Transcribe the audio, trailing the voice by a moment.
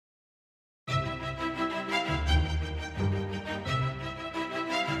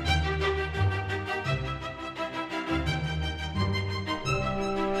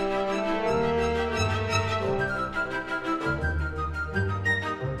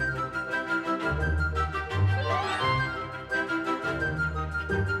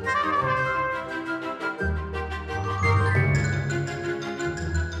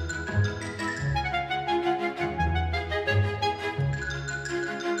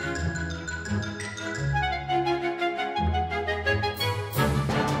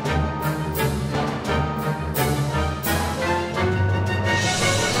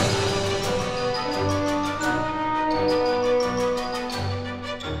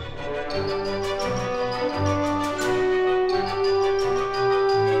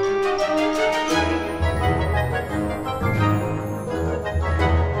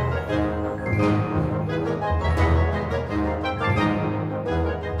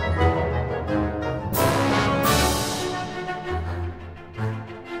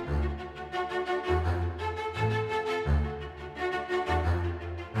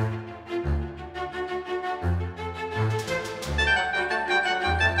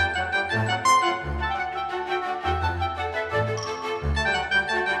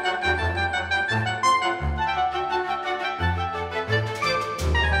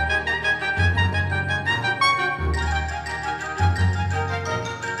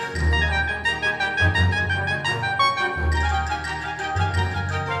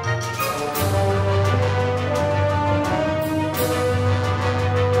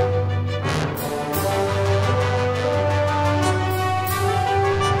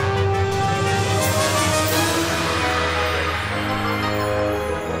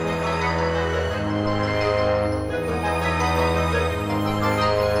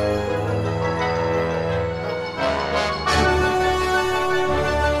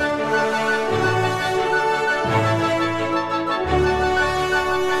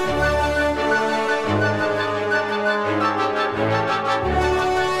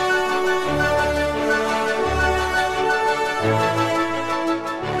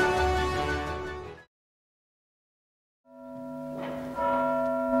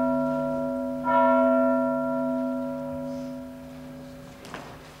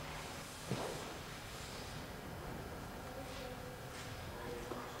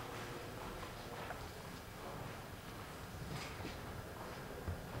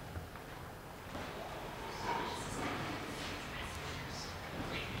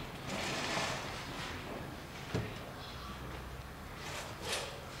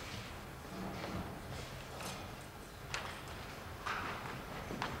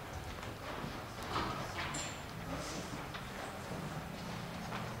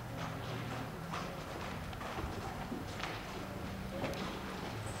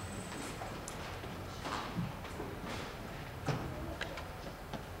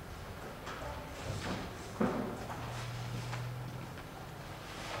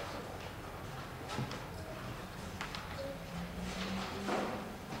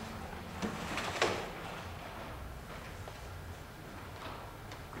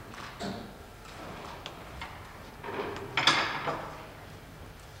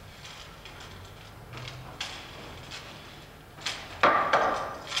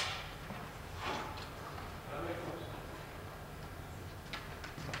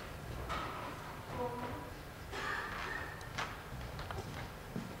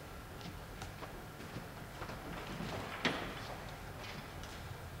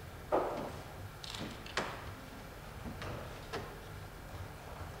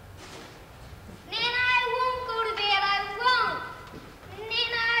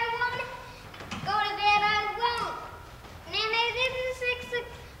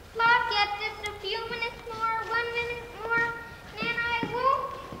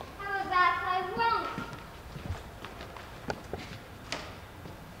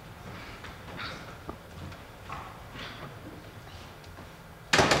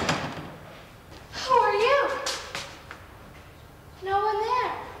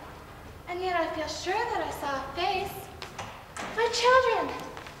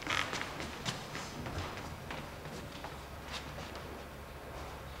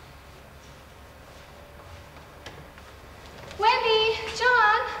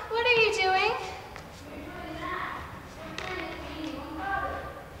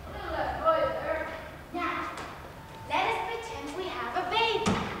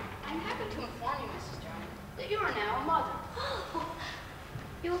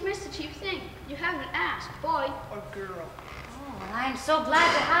So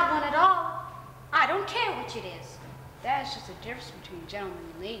glad to have one at all. I don't care which it is. That's just the difference between gentlemen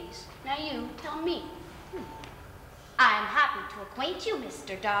and ladies. Now you, tell me. I am happy to acquaint you,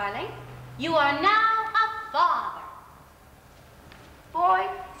 Mr. Darling. You are now a father. Boy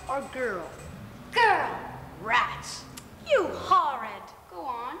or girl? Girl. Rats. You horrid. Go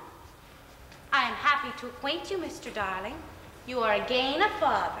on. I am happy to acquaint you, Mr. Darling. You are again a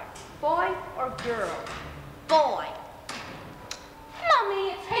father. Boy or girl? Boy.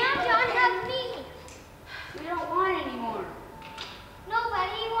 Mommy, it's Now John has me. We don't want any more.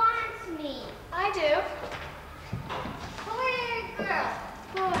 Nobody wants me. I do. Boy or girl?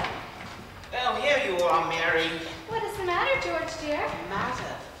 Boy. Oh, here you are, Mary. What is the matter, George, dear?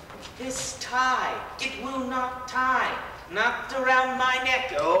 Matter? This tie, it will not tie. Not around my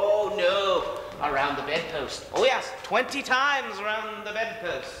neck. Oh, Around the bedpost. Oh yes, 20 times around the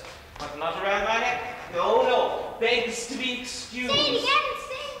bedpost. But not around my neck. No, no. Begs to be excused. Say it again,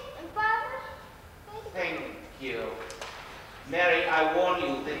 say it, Father. Thank you. Mary, I warn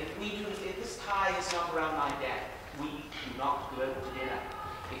you that if this tie is not around my neck, we do not go out to dinner.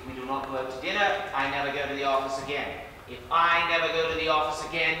 If we do not go out to dinner, I never go to the office again. If I never go to the office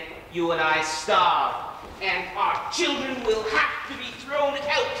again, you and I starve. And our children will have to be thrown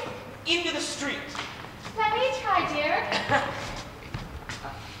out into the street. Let me try, dear.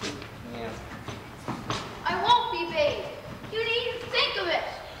 Yeah. I won't be bathed. You needn't think of it.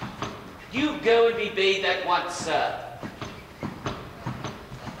 You go and be bathed at once, sir.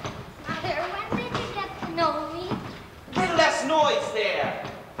 Mother, when did you get to know me? A little less noise there.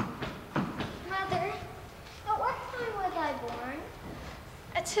 Mother, at what time was I born?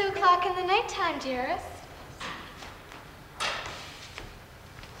 At 2 o'clock in the nighttime, dearest.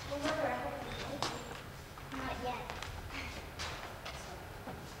 Well, Mother, I hope you like it. Not yet.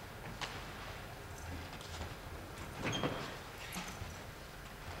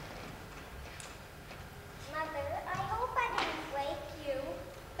 Mother, I hope I didn't wake you.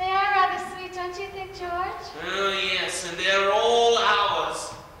 They are rather sweet, don't you think, George? Oh, yes, and they're all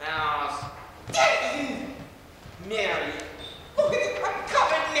ours. Ours. Mary. Look at it, I'm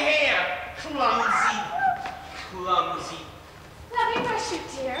covered in hair. Clumsy. Clumsy. Let me brush you,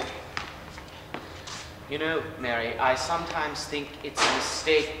 dear. You know, Mary, I sometimes think it's a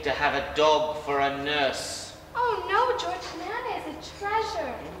mistake to have a dog for a nurse. Oh, no, George. Nana is a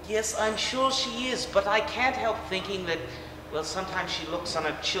treasure. Yes, I'm sure she is, but I can't help thinking that, well, sometimes she looks on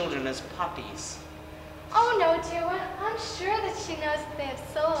her children as puppies. Oh, no, dear one. I'm sure that she knows that they have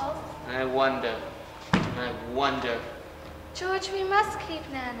souls. I wonder. I wonder. George, we must keep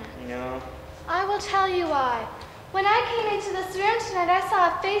Nana. No. I will tell you why. When I came into this room tonight, I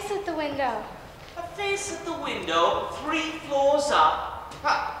saw a face at the window. A face at the window, 3 floors up.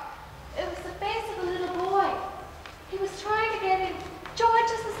 Huh. It was the face of a little boy. He was trying to get in. George,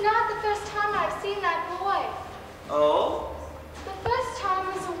 this is not the first time I've seen that boy. Oh? The first time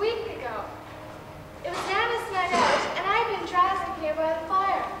was a week ago. It was Nana's night out, and I'd been drowsing here by the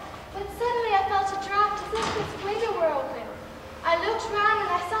fire. But suddenly I felt a draft as if this window were open. I looked round and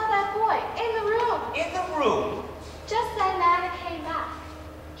I saw that boy in the room. In the room? Just then Nana came back.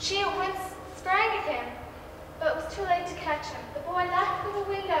 She at once sprang at him, but it was too late to catch him. The boy leapt for the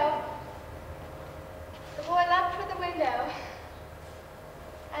window.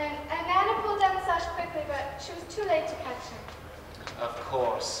 And Nana pulled down the sash quickly, but she was too late to catch him. Of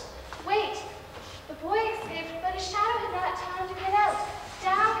course. Wait! The boy escaped, but his shadow had not time to get out.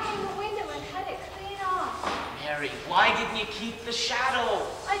 Down came the window and cut it clean off. Mary, why didn't you keep the shadow?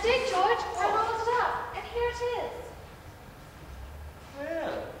 I did, George. I rolled it up, and here it is.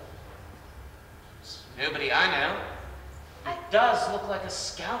 Well, it's nobody I know. It does look like a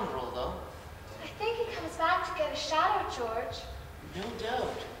scoundrel, though. I think he comes back to get a shadow, George. No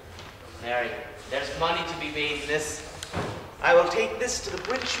doubt. Mary, there's money to be made in this. I will take this to the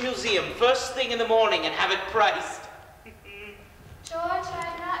British Museum first thing in the morning and have it priced. George, I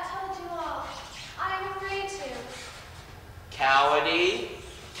have not told you all. I am afraid to. Cowardy.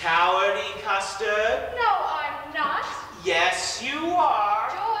 Cowardy, Custard. No, I'm not. Yes, you are.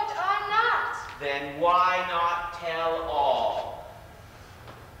 George, I'm not. Then why not tell all?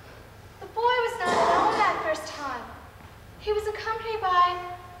 The boy was not alone that first time. He was accompanied by,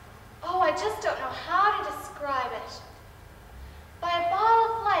 oh, I just don't know how to describe it. By a ball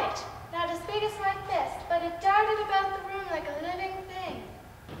of light, not as big as my fist, but it darted about the room like a living thing.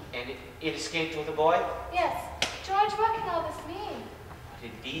 And it escaped with the boy? Yes. George, what can all this mean? What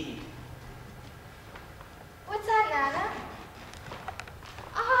indeed? What's that, Nana?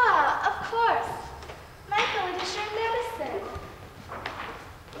 Ah, of course. Michael, it is your medicine.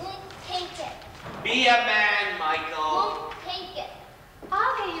 Won't take it. Be a man, Michael. Won't take it.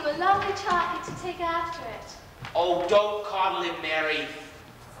 I'll get you a lovely chocolate to take after it. Oh, don't coddle him, Mary.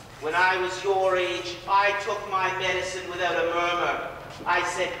 When I was your age, I took my medicine without a murmur. I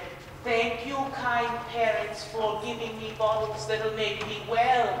said, "Thank you, kind parents, for giving me bottles that'll make me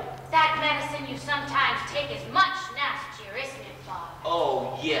well." That medicine you sometimes take is much nastier, isn't it, Father?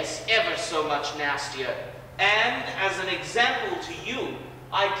 Oh, yes, ever so much nastier. And as an example to you,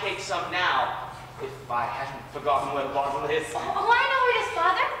 I take some now, if I hadn't forgotten where the bottle is. Oh, I know where it is,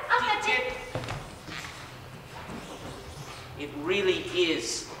 Father. I'll get it. It really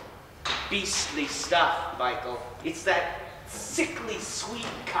is beastly stuff, Michael. It's that sickly sweet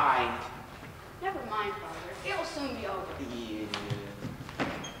kind. Never mind, Father. It will soon be over. Yeah.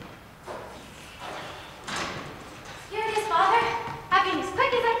 Here it is, Father. I've been as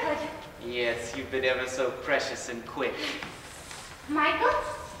quick as I could. Yes, you've been ever so precious and quick. Michael,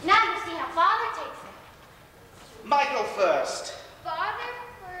 now you see how Father takes it. Michael first. Father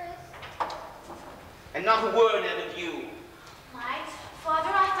first. And not a word out of you. Mike, Father,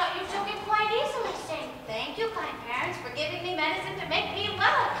 I thought you took it quite easily, saying, thank you, kind parents, for giving me medicine to make me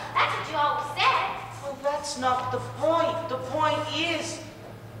well. That's what you always said. Well, that's not the point. The point is,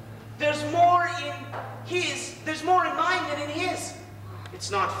 there's more in mine than in his. It's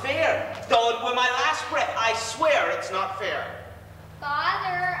not fair. Though it were my last breath, I swear it's not fair.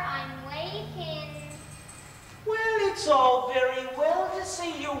 Father, I'm waiting. Well, it's all very well to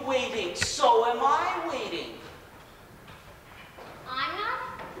say you're waiting. So am I waiting. I'm not.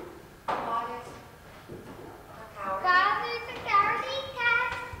 Father's a coward. Father's a cowardly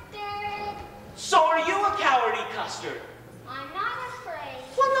custard. So are you a cowardy custard? I'm not afraid.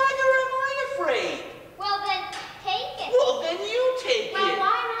 Well, neither am I afraid. Well, then, take it. Well, then you take Well, it.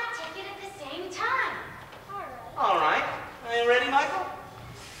 why not take it at the same time? All right. All right. Are you ready, Michael?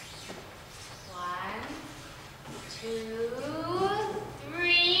 1, 2,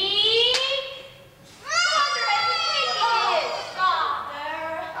 3. Father, I can take it. Father.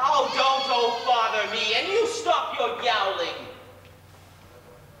 Oh, don't bother me, and you stop your yowling.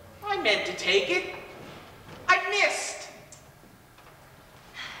 I meant to take it. I missed.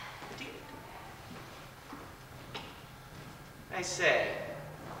 I say,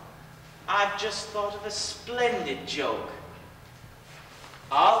 I've just thought of a splendid joke.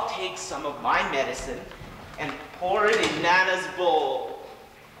 I'll take some of my medicine and pour it in Nana's bowl.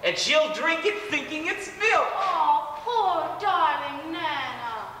 And she'll drink it thinking it's milk. Oh, poor darling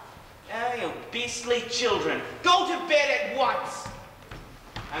Nana. Ah, you beastly children. Go to bed at once.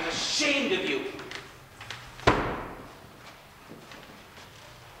 I'm ashamed of you.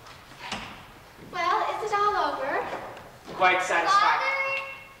 Well, is it all over? Quite satisfactory. Father?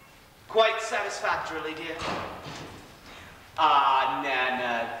 Quite satisfactorily, dear. Ah,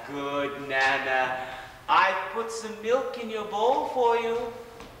 Nana, good Nana. I put some milk in your bowl for you.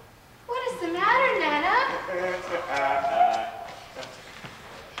 What is the matter, Nana?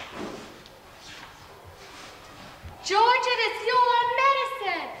 George, it is your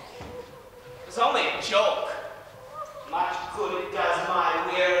medicine. It's only a joke. Much good it does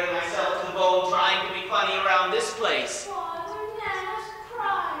my wearing myself to the bone trying to be funny around this place. Father, Nana's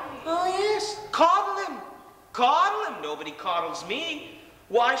crying. Oh, yes. Coddle him. Coddle him. Nobody coddles me.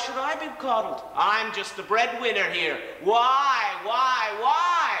 Why should I be coddled? I'm just the breadwinner here. Why?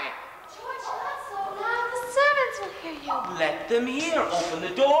 George, not so loud. The servants will hear you. Let them hear. Open the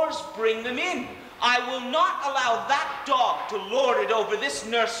doors. Bring them in. I will not allow that dog to lord it over this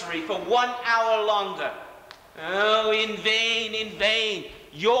nursery for 1 hour longer. Oh, in vain, in vain.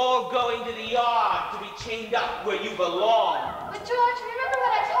 You're going to the yard to be chained up where you belong. But George, remember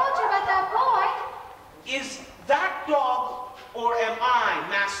what I told you about that boy? Is that dog or am I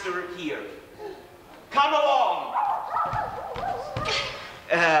master here? Come along.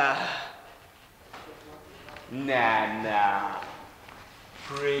 Nana.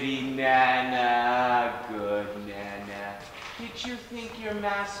 Pretty Nana. Good Nana. Did you think your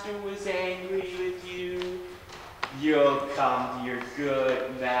master was angry with you? You'll come to your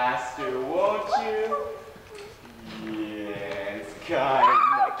good master, won't you? Yes,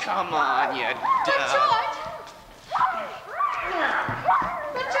 come on, you But dog. George!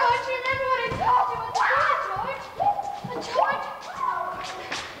 But George, remember what I told you about the boy, George? But George...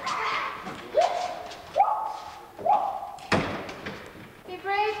 Be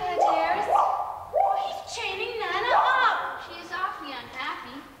brave, my dears. Oh, he's chaining Nana up. She is awfully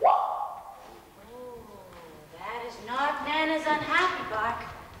unhappy. Oh, that is not Nana's unhappy bark.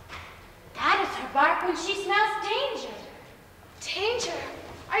 That is her bark when she smells danger. Danger?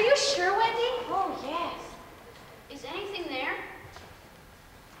 Are you sure, Wendy? Oh, yes. Is anything there?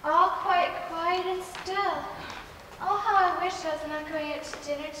 All quite quiet and still. Oh, how I wish I was not going out to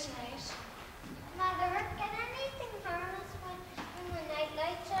dinner tonight. Mother, can anything harm us when the night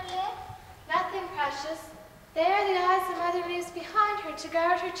lights are lit? Nothing precious. They are the eyes the mother leaves behind her to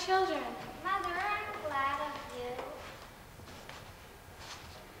guard her children. Mother, I'm glad of you.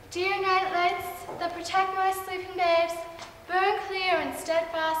 Dear night lights that protect my sleeping babes, burn clear and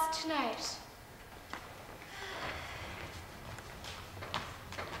steadfast tonight.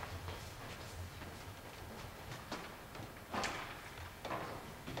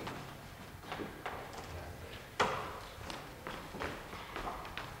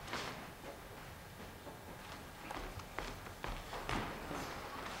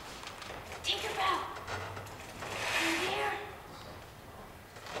 Tinkerbell! Are you there?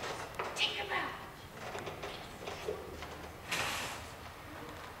 Tinkerbell!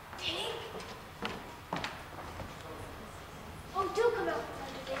 Tinkerbell!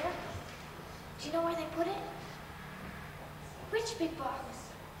 big box?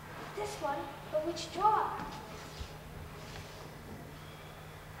 This one, but which drawer?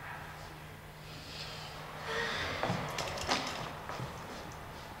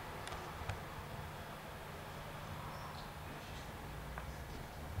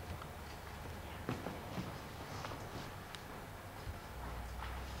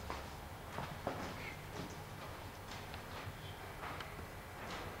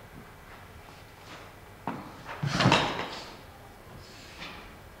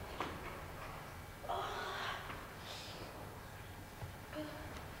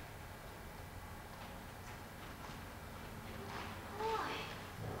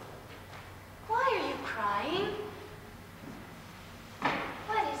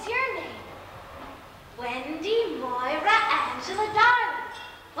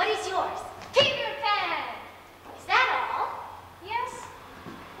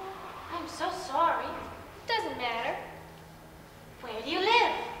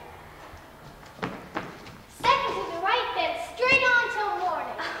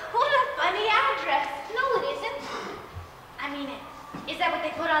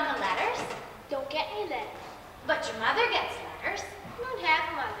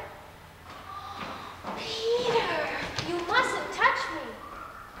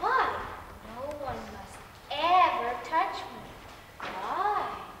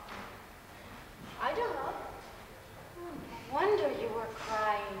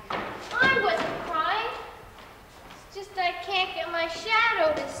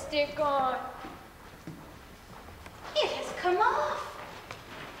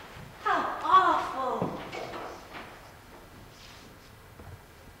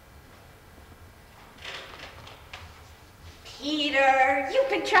 Peter, you've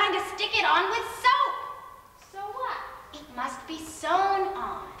been trying to stick it on with soap. So what? It must be sewn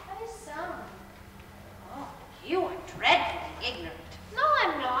on. What is sewn? Oh, you are dreadfully ignorant. No,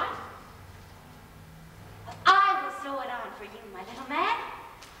 I'm not. Well, I will sew it on for you, my little man.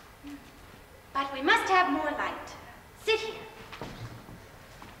 But we must have more light. Sit here.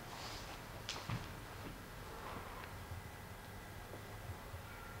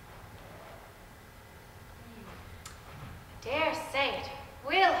 Dare say it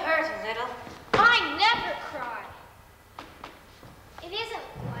will hurt a little. I never cry. It isn't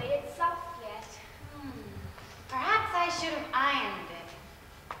quite itself yet. Perhaps I should have ironed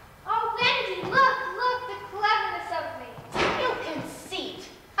it. Oh, Wendy, look, the cleverness of me. You conceit.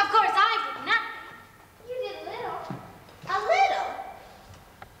 Of course, I did nothing. You did little. A little?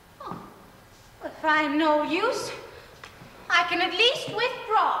 Oh, if I'm no use, I can at least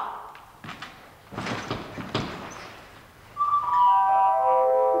withdraw.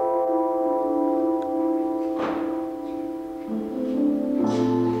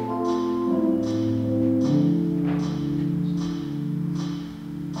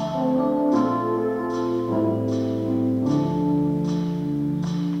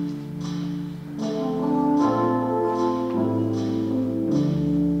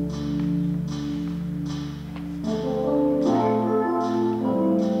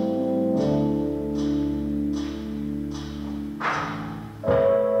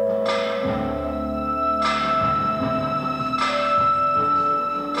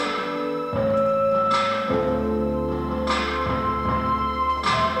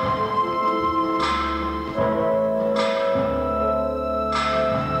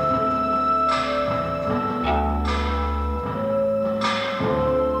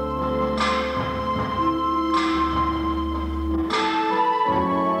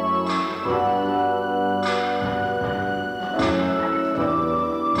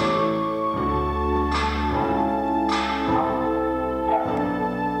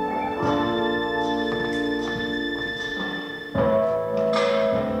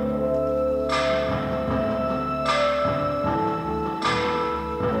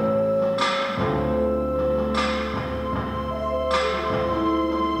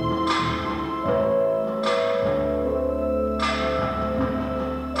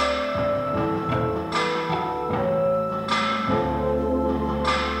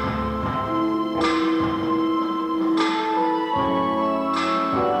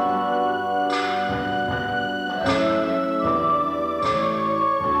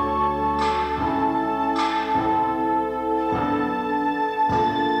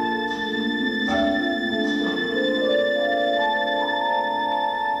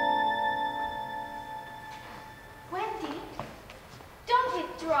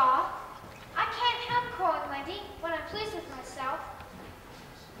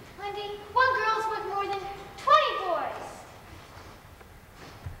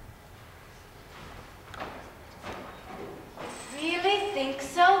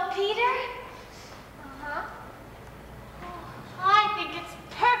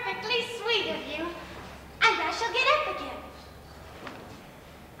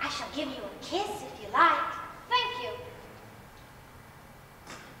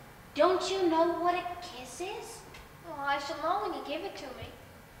 it to me.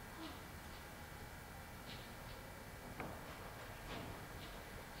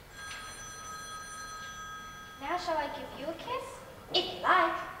 Now shall I give you a kiss? If you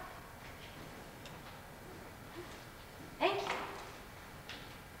like. Thank you.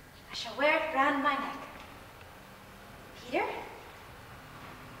 I shall wear it round my neck. Peter,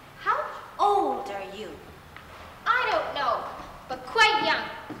 how old are you? I don't know, but quite young.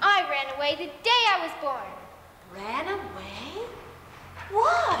 I ran away the day I was born. Ran away?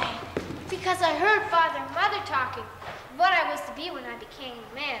 Why? Because I heard Father and Mother talking of what I was to be when I became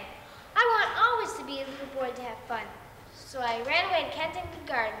a man. I want always to be a little boy to have fun. So I ran away to Kensington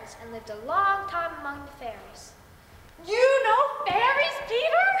Gardens and lived a long time among the fairies. You know fairies,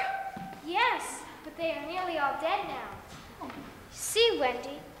 Peter? Yes, but they are nearly all dead now. See,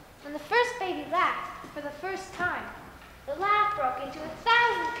 Wendy, when the first baby laughed for the first time, the laugh broke into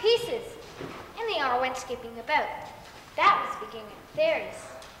 1,000 pieces, and they all went skipping about. That was the beginning of fairies.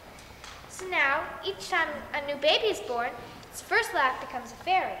 So now, each time a new baby is born, its first laugh becomes a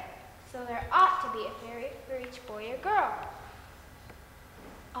fairy. So there ought to be a fairy for each boy or girl.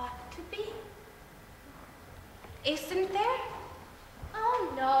 Ought to be. Isn't there?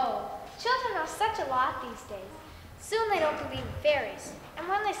 Oh no, children know such a lot these days. Soon they don't believe in fairies. And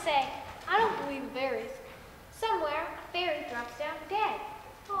when they say, I don't believe in fairies, somewhere a fairy drops down dead.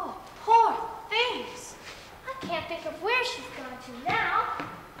 Oh, poor things. I can't think of where she's gone to now.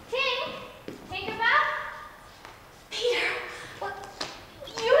 Tink, think about? Peter, what?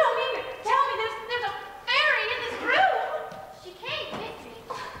 You don't mean to tell me there's a fairy in this room? She came with me.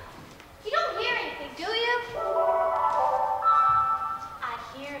 You don't hear anything, do you? I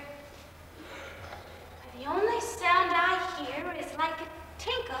hear. The only sound I hear is like a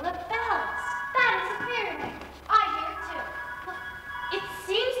tinkle of bells. That is a fairy. I hear it too. It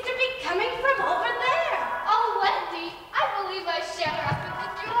seems to be coming from over there. Oh, Wendy, I believe I shut her up in the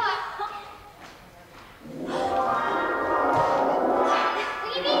drawer. Well,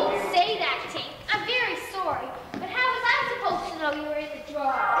 you needn't say that, Tink. I'm very sorry. But how was I supposed to know you were in the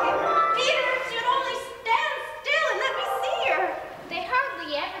drawer? Peter, she'd only stand still and let me see her. They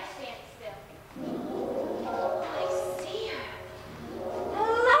hardly ever stand still. I see her.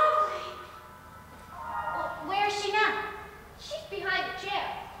 Lovely. Well, where is she now? She's behind the chair.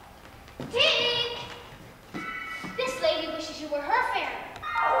 Tink! This lady wishes you were her fairy.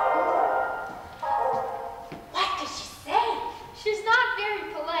 What did she say? She's not very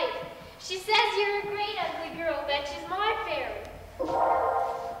polite. She says you're a great ugly girl, that she's my fairy.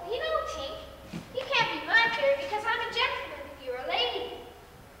 You know, Tink, you can't be my fairy because I'm a gentleman if you're a lady.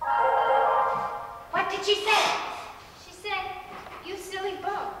 What did she say? She said, you silly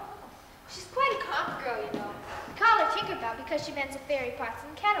bum. She's quite a common girl, you know. We call her Tinkerbell because she mends the fairy pots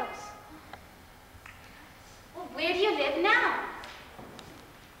and kettles. Well, where do you live now?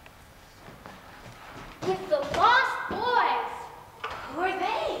 With the Lost Boys. Who are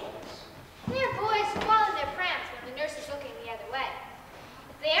they? They're boys who fall in their prams when the nurse is looking the other way.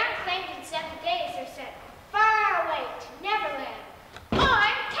 If they aren't claimed in 7 days, they're sent far away to Neverland.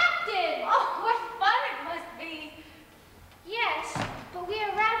 I'm Captain! Oh, what fun it must be. Yes, but we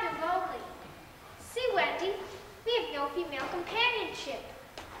are rather lonely. See, Wendy, we have no female companionship.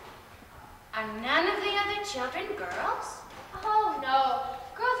 Are none of the other children girls? Oh, no.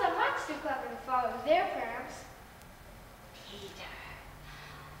 Girls are much too clever to follow their prams. Peter,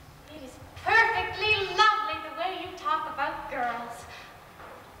 it is perfectly lovely the way you talk about girls.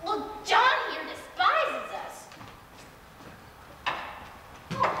 Well, John here despises us.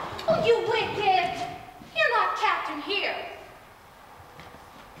 Oh, you wicked! You're not captain here.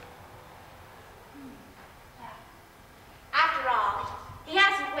 After all, he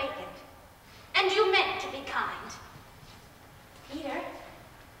hasn't wakened. And you meant to be kind. Peter,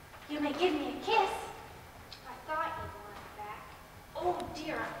 you may give me a kiss. I thought you'd want it back. Oh,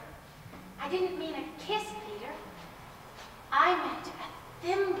 dear. I didn't mean a kiss, Peter. I meant a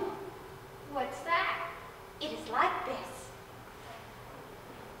thimble. What's that? It is like this.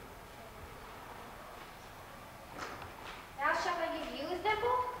 Now shall I give you a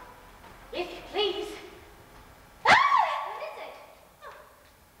thimble? If you please. What is it?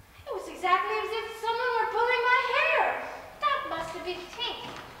 It was exactly as if someone were pulling my hair. That must have been Tink.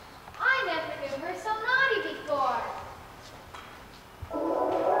 I never knew her so naughty before.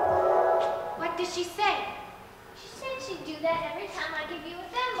 What did she say?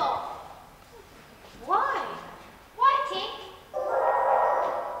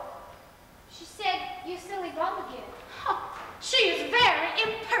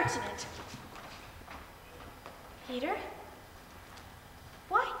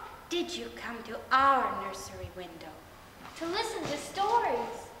 to listen to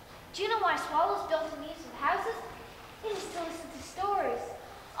stories. Do you know why swallows built in leaves of houses? It is to listen to stories.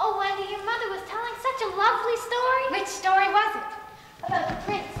 Oh, Wendy, your mother was telling such a lovely story. Which story was it? About the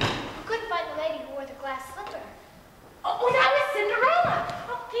prince who couldn't find the lady who wore the glass slipper. Oh, that was Cinderella.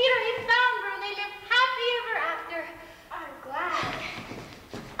 Oh, Peter, he found her and they lived happy ever after. I'm glad.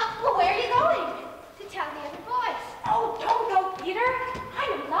 Well, where are you going? To tell the other boys. Oh, don't go, Peter. I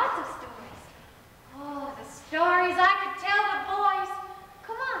know lots of stories. Oh, the stories I could tell the boys.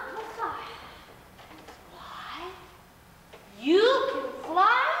 Come on, we'll fly. Fly? You can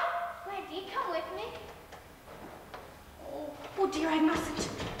fly? Wendy, come with me. Oh, dear, I mustn't.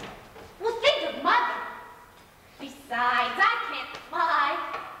 Well, think of Mother. Besides, I can't fly.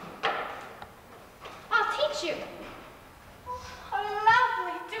 I'll teach you. Oh, how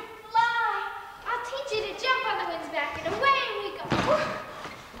lovely to fly. I'll teach you to jump on the wind's back and away we go.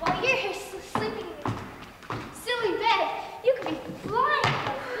 While you're here sleeping in your silly bed, you could be flying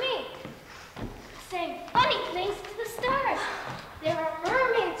like me, saying funny things to the stars. There are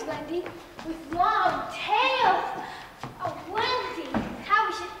mermaids, Wendy, with long tails. Oh, Wendy, how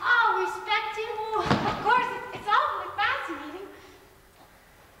we should all respect you. Oh, of course, it's awfully fascinating.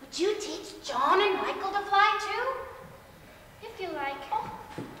 Would you teach John and Michael to fly too? If you like. Oh.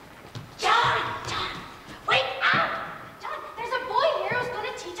 John, wake up! John, there's a boy here who's going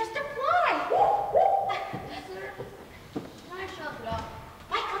to teach us to fly. I shall get up.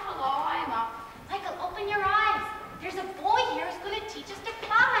 Michael, hello, I'm up. Michael, open your eyes. There's a boy here who's going to teach us to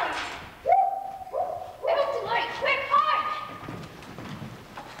fly. It's light, quick, hard.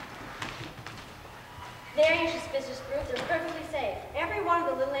 There, your suspicious brutes are perfectly safe. Every one of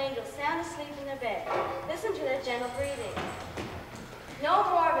the little angels sound asleep in their bed. Listen to their gentle breathing. No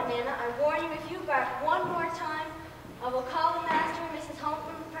more, Banana. I warn you, if you bark one more time, I will call the master and Mrs. Holmes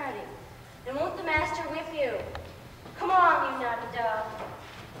from the party. And won't the master whip you? Come on, you naughty dog.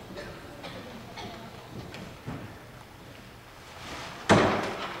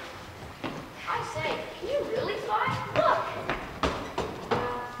 I say, can you really fly? Look.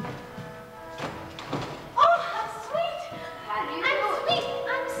 Oh, how sweet. How do you do it?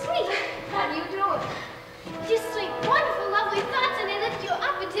 I'm sweet. How do you do it? Just sweet, wonderful, lovely thoughts, and they lift you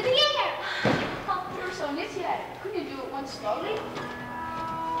up into the air. Oh, you're so initiated. Couldn't you do it once slowly?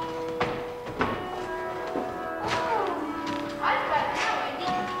 I've got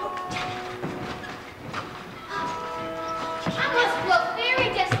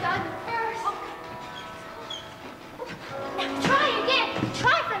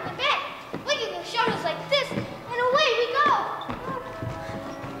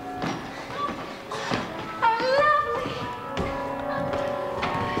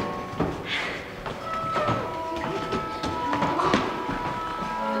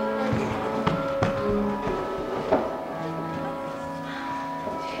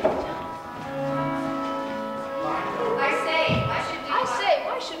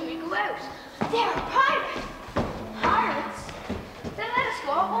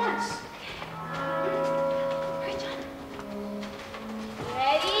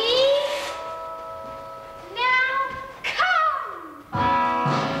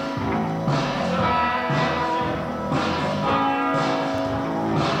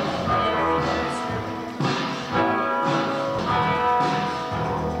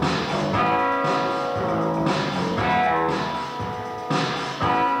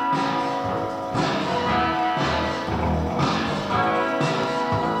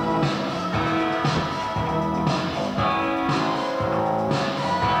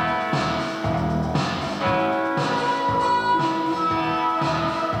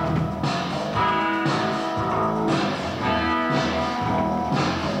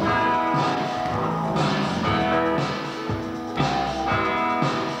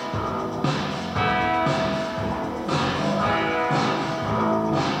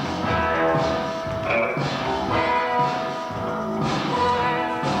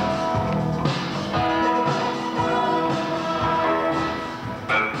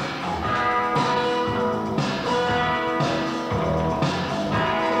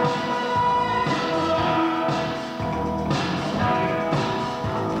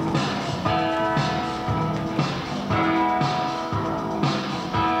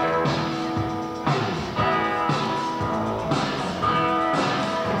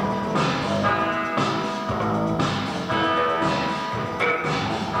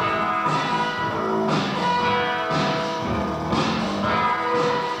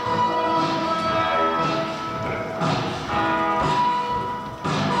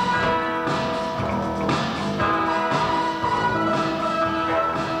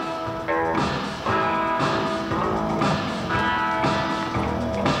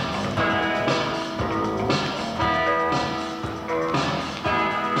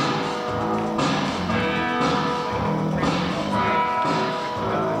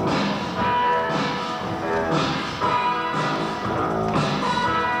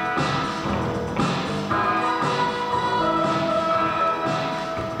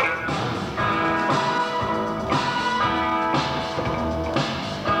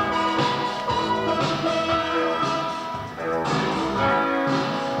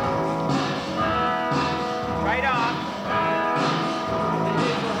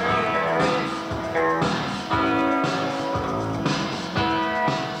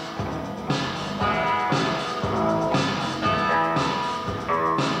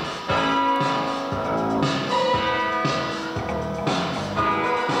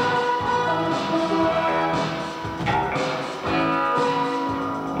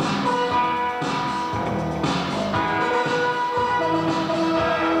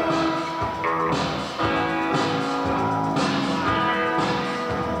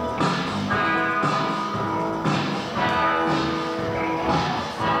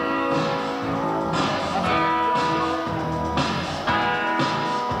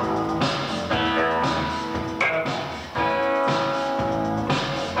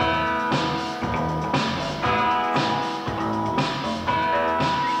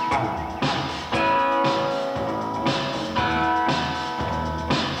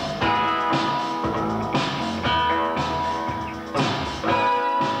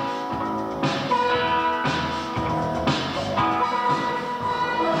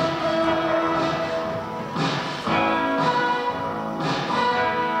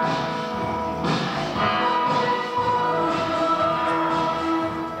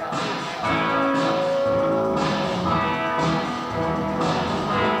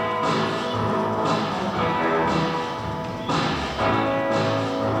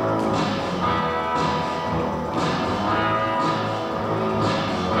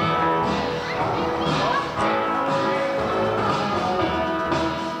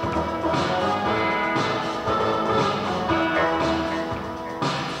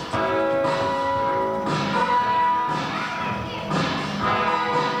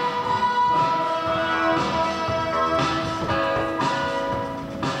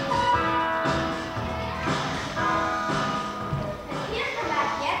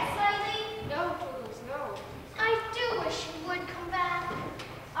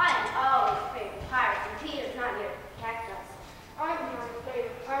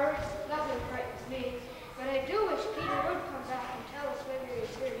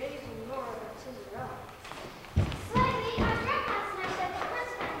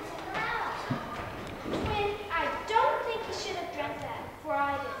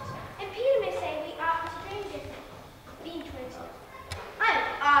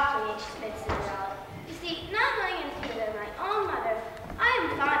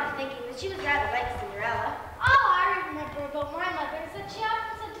she was rather like Cinderella. All I remember about my mother is that she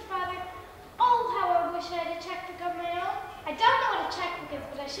often said to Father, "Oh, how I wish I had a checkbook of my own." I don't know what a checkbook is,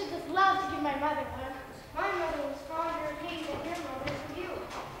 but I should just love to give my mother one. My mother was fonder of me than your mother of you.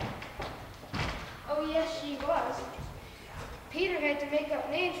 Oh, yes, she was. Peter had to make up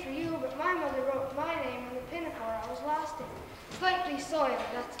names for you, but my mother wrote my name on the pinafore I was lost in. Slightly soiled,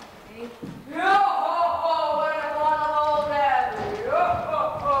 that's my name. Yo-ho-ho, when a bottle of heavy.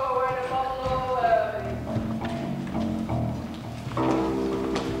 Yo-ho-ho, when a bottle of heavy.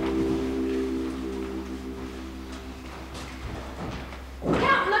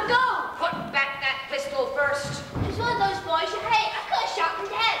 Captain, let go! Put back that pistol first. It's one of those boys you hate. I could have shot him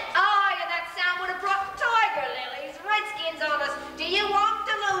dead. Ah, yeah, that sound would have brought tiger lilies. Redskins on us. Do you want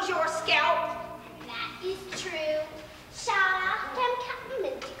to lose your scalp? That is true. Shall I ask him, Captain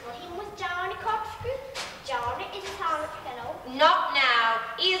Minticle? Him was Johnny Corkscrew. Johnny is a silent fellow. Not now.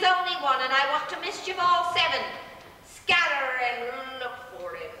 He is only one, and I want to mischief all seven. Scatter and look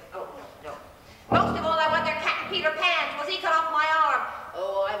for him. Oh, no. Most of all, I want their Captain Peter Pan. Was he cut off my arm?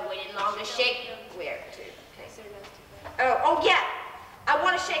 Oh, I waited long to shake. Where to? Okay. Oh, yeah. I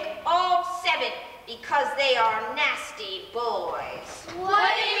want to shake all seven because they are nasty boys. What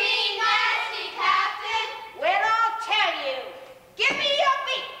do you mean, nasty, Captain? Well, I'll tell you. Give me your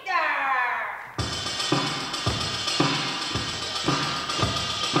beat.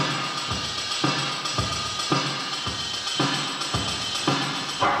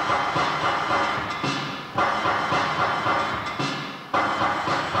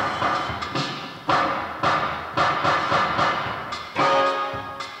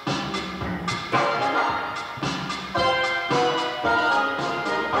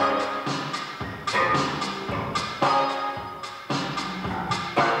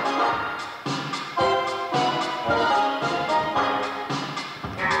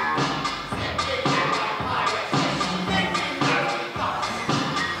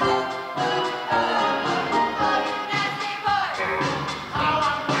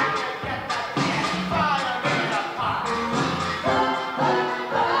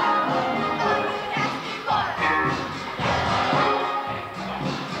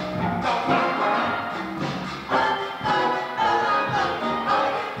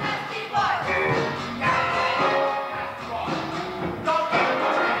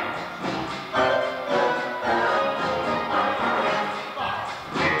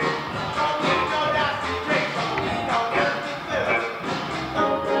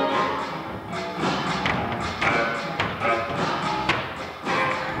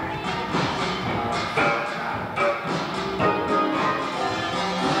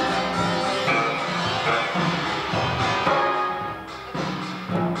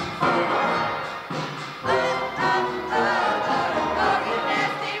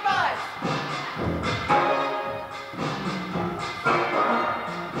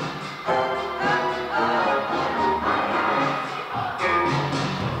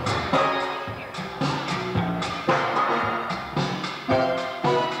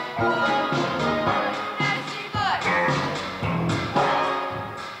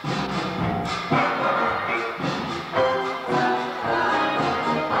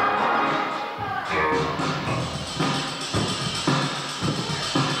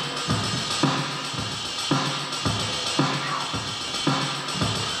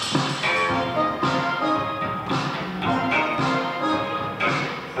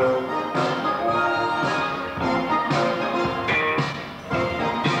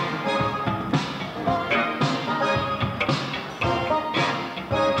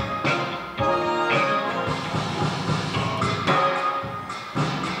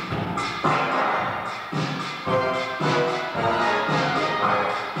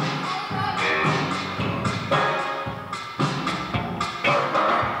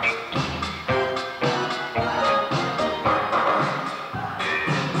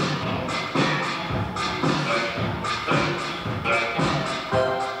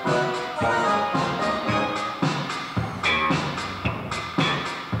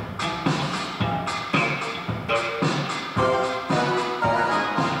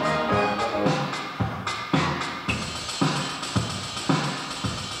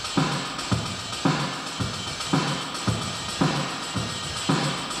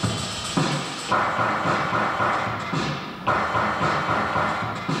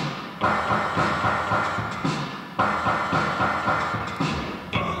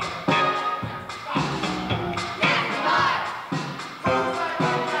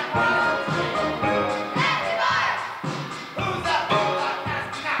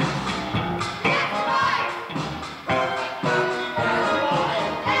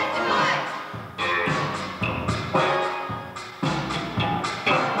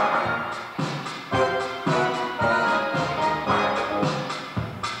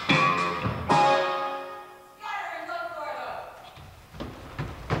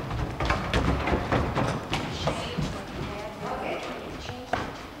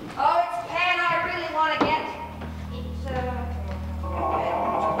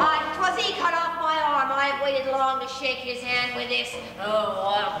 shake his hand with this.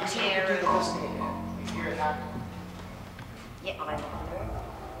 Oh, I'll tear him. You hear it happen? Yeah, I'm hungry.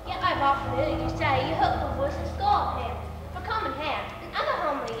 Yeah, I've often heard you say you hope the voice is God here, for common hair and other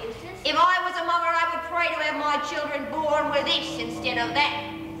homely uses. If I was a mother, I would pray to have my children born with this instead of that.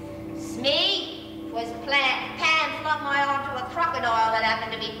 Smee was Pan flung my arm to a crocodile that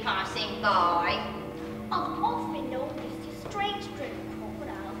happened to be passing by. I've often noticed a strange dread of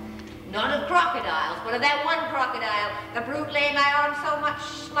crocodile. Not of crocodiles, but of that one crocodile. The brute lay my arm so much,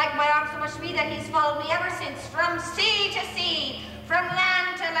 like my arm so much to me that he's followed me ever since, from sea to sea, from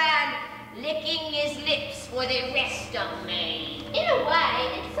land to land, licking his lips for the rest of me. In a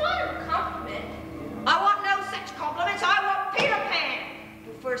way, it's sort of a compliment. I want no such compliments. I want Peter Pan,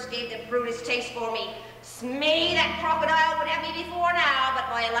 who first gave the brute his taste for me. Smee, that crocodile would have me before now, but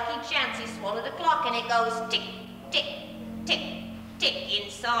by a lucky chance he swallowed a clock and it goes tick, tick, tick, tick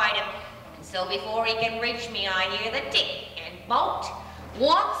inside him. And so before he can reach me, I hear the tick and bolt.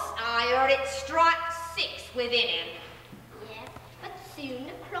 Once I heard it strike 6 within him. Yeah, but soon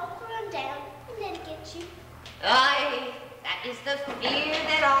the clock will run down and then get you. Aye, that is the fear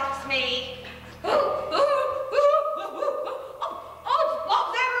that haunts me.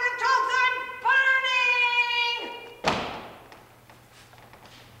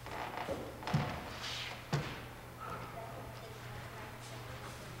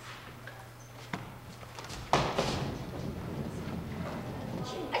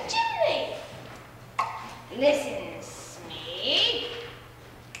 Listen, Smee.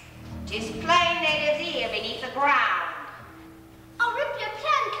 'Tis plain they live here beneath the ground. I'll rip your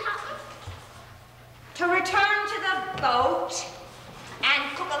plan, Captain. To return to the boat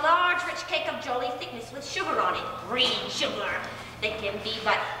and cook a large rich cake of jolly thickness with sugar on it, green sugar. There can be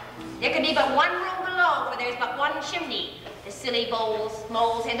but one room below, for there's but one chimney. The silly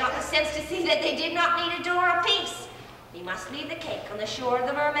moles had not the sense to see that they did not need a door apiece. We must leave the cake on the shore of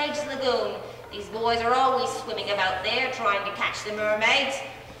the mermaids' lagoon. These boys are always swimming about there trying to catch the mermaids.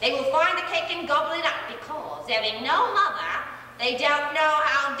 They will find the cake and gobble it up because, having no mother, they don't know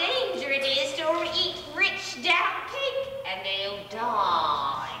how dangerous it is to eat rich damp cake, and they'll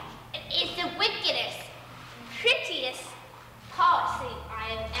die. It's the wickedest, prettiest policy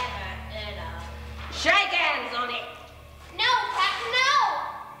I have ever heard of. Shake hands on it. No, Captain, no!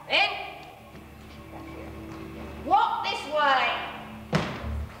 Then, walk this way.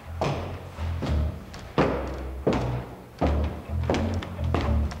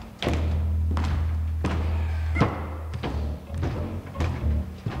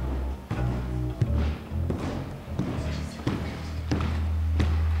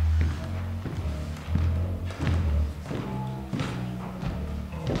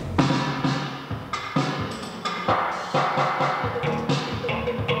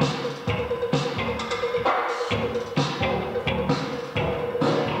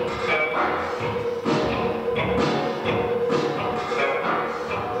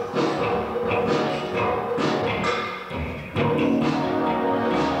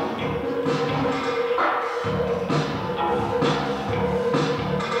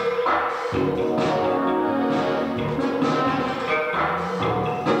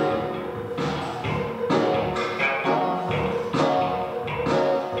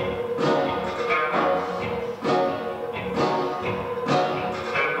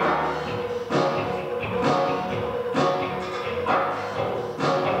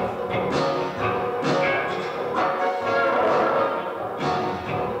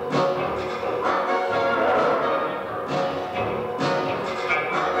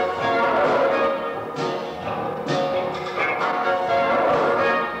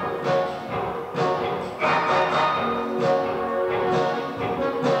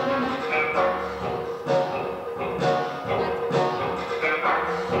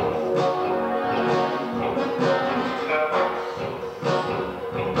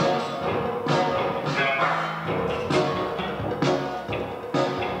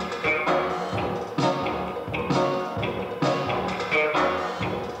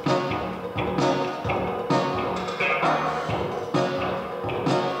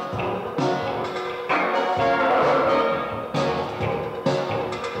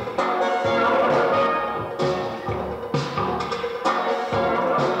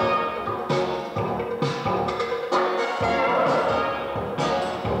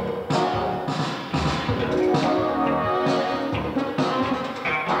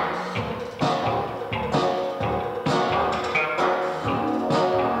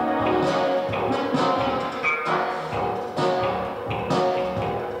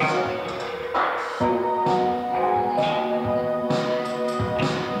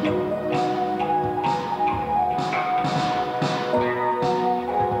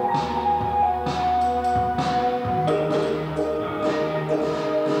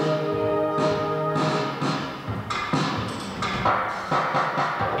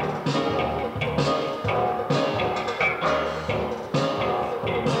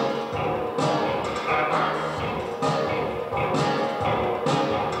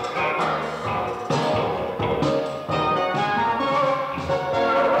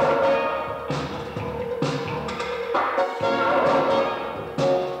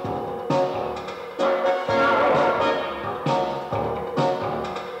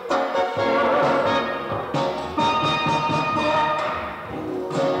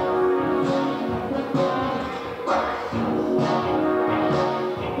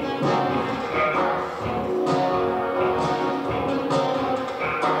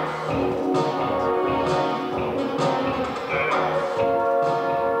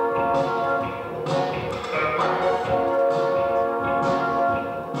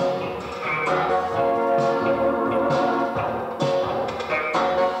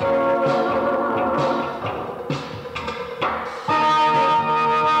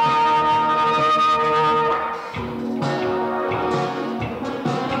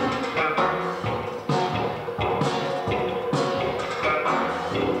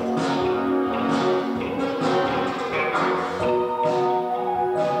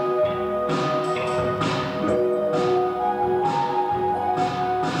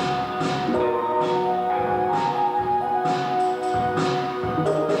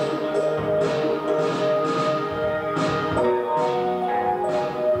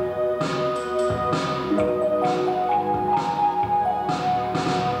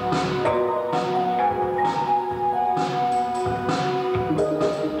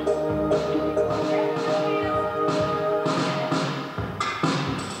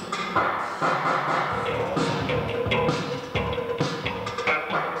 They're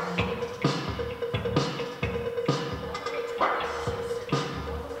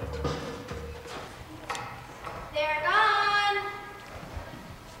gone.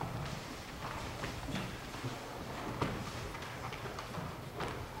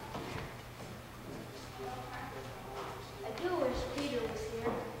 I do wish Peter was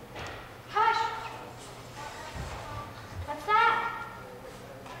here. Hush! What's that?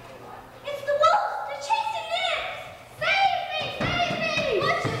 It's the wolves! They're chasing Nibs! Save me! Save me!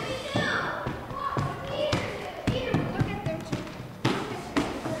 What should we do? What would Peter do? Peter would look at them too.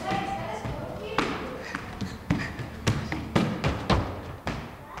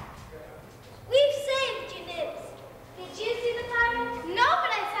 We've saved you, Nibs. Did you see the pirate? No,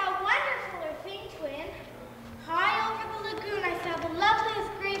 but I saw a wonderful thing, twin. High over the lagoon, I saw the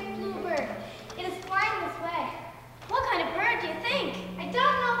loveliest great bluebird. It is flying this way. What kind of bird do you think? I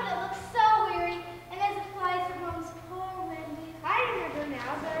don't know, but it looks so weary. And as it flies, it roams poor Wendy. I remember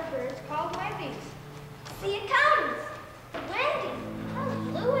now there are birds called Wendy's. See, it comes. The Wendy. How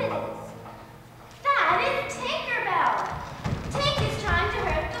blue it is. That is Tinkerbell. Tink is trying to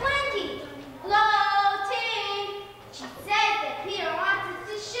hurt the Wendy. Hello, Tink. She says that Peter wants us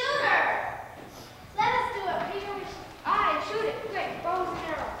to shoot her. Let us do it, Peter. Aye, shoot it. Quick, bows and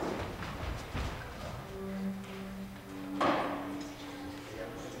arrows.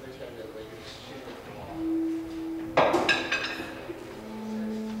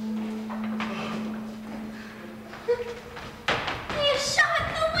 You shot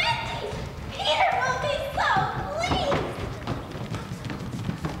the Wendy! Peter will be so pleased!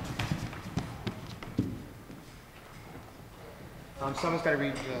 Someone's got to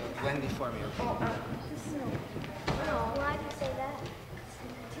read Wendy for me. Why do you say that?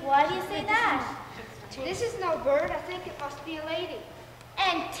 Why do you say that? This is no bird. I think it must be a lady.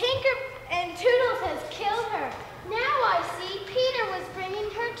 And Toodles has killed her. Now I see Peter was bringing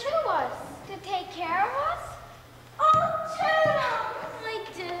her to us. To take care of us? Oh, Toodles! I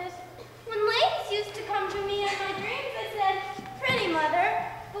did. When ladies used to come to me in my dreams, I said, pretty mother.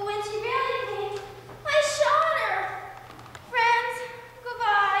 But when she really came, I shot her. Friends,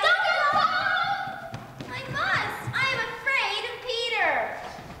 goodbye. Don't go! I must. I am afraid of Peter.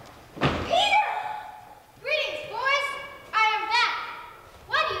 Peter! Greetings, boys. I am back.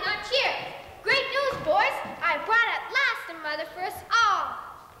 Why do you not cheer? Great news, boys. I brought at last a mother for us all.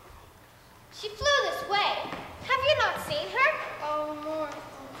 She flew this way. Have you not seen her? Oh, more.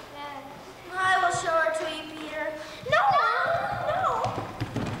 I will show her to you, Peter. No!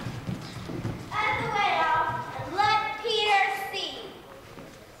 Out of the way, Al, and let Peter see.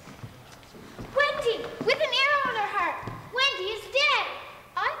 Wendy, with an arrow in her heart. Wendy is dead.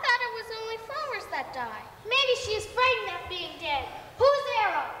 I thought it was only flowers that die. Maybe she is frightened at being dead. Whose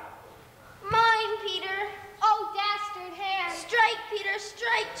arrow? Mine, Peter. Oh, dastard hand. Strike, Peter,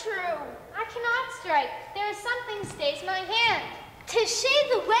 strike true. I cannot strike. There is something stays my hand. 'Tis she,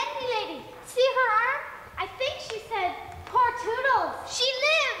 the Wendy lady. See her arm? I think she said, poor Toodles. She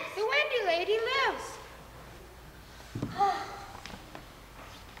lives. The Wendy lady lives.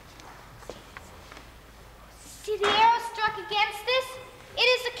 See the arrow struck against this? It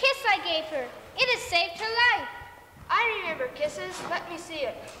is a kiss I gave her. It has saved her life. I remember kisses. Let me see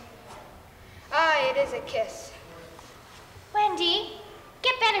it. Aye, it is a kiss. Wendy,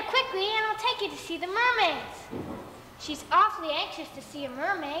 get better quickly and I'll take you to see the mermaids. She's awfully anxious to see a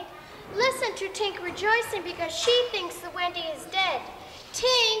mermaid. Listen to Tink rejoicing because she thinks the Wendy is dead.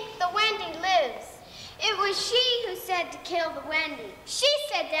 Tink, the Wendy lives. It was she who said to kill the Wendy. She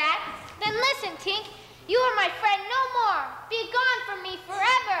said that. Then listen, Tink. You are my friend no more. Be gone from me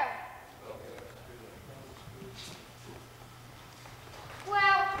forever.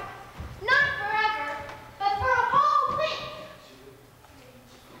 Well, not forever, but for a whole week.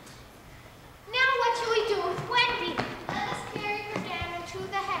 Now what shall we do with Wendy? Let us carry her down into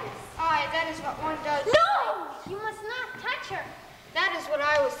the house. Aye, that is what one does. No! You must not touch her. That is what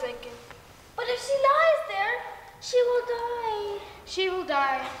I was thinking. But if she lies there, she will die. She will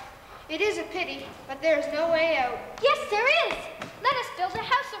die. It is a pity, but there is no way out. Yes, there is. Let us build a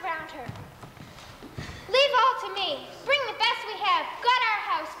house around her. Leave all to me. Bring the best we have. Got our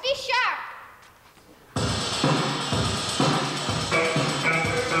house. Be sharp.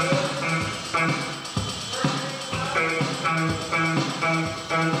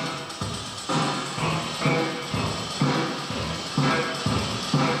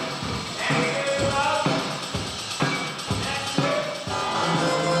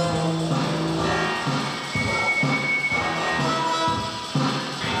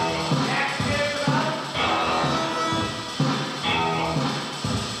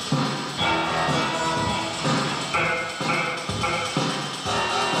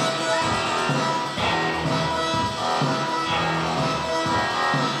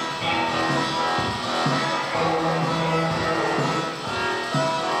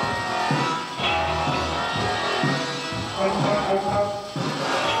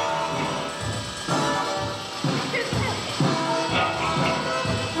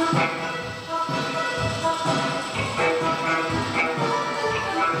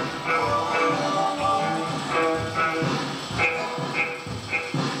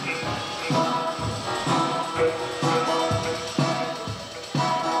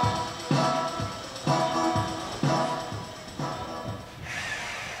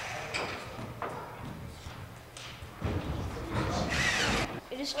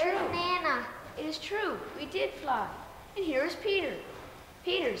 is true. Where's Nana? It is true. We did fly. And here is Peter.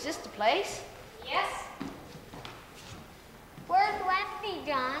 Peter, is this the place? Yes. Where's Wendy,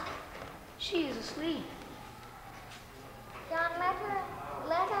 John? She is asleep. John,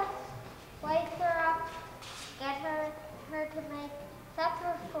 let us wake her up, get her to make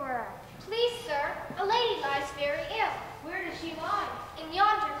supper for us. Please, sir. A lady lies very ill. Where does she lie? In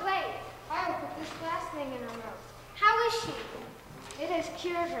yonder glade. I will put this glass thing in her mouth. How is she? It has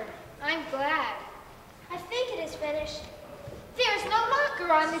cured her. I'm glad. I think it is finished. There is no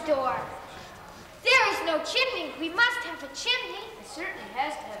locker on the door. There is no chimney. We must have a chimney. It certainly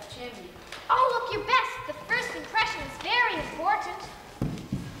has to have a chimney. Oh, look your best. The first impression is very important.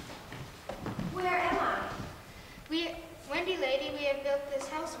 Where am I? Wendy lady, we have built this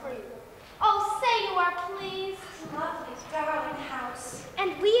house for you. Oh, say you are pleased. Lovely, darling house.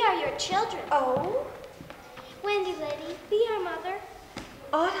 And we are your children. Oh? Wendy lady, be our mother.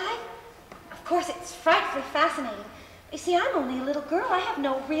 Ought I? Of course, it's frightfully fascinating. You see, I'm only a little girl. I have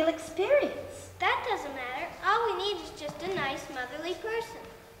no real experience. That doesn't matter. All we need is just a nice motherly person.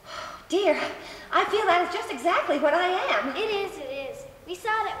 Dear, I feel that is just exactly what I am. It is. We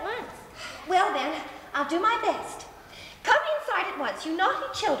saw it at once. Well then, I'll do my best. Come inside at once, you naughty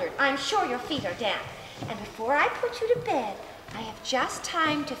children. I'm sure your feet are damp. And before I put you to bed, I have just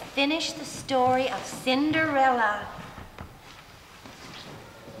time to finish the story of Cinderella.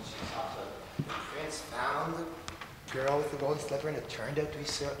 The prince found the girl with the golden slipper, and it turned out to be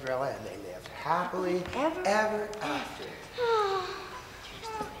Cinderella, and they lived happily ever after.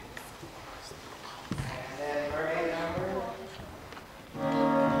 And then mermaid number.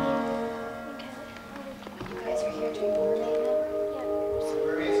 You guys are here to mermaid number? Yeah.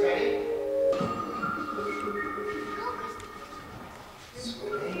 Mermaid's ready?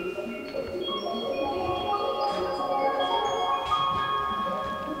 Swimming.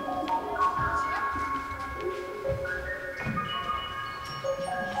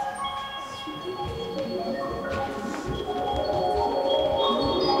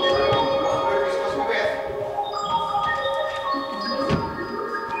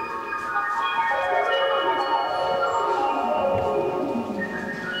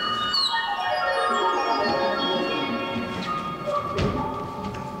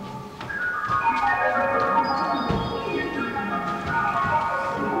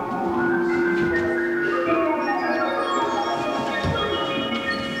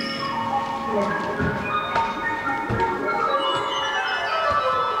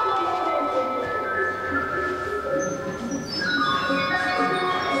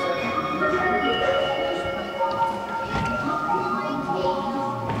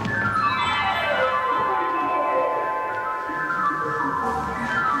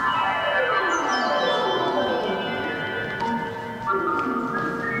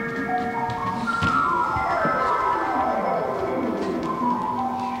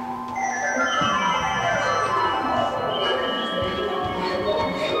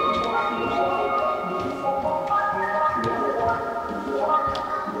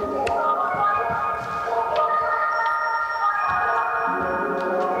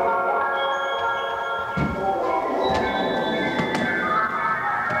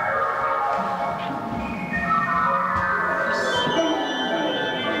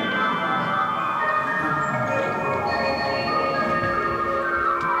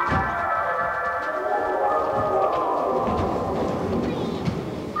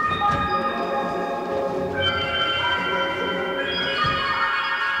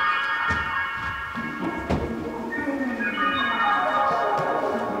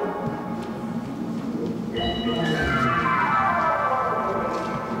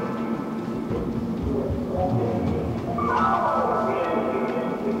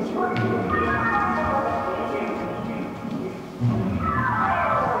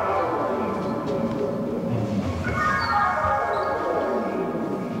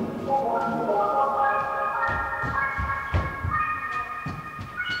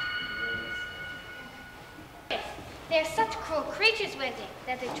 They're such cruel creatures, Wendy,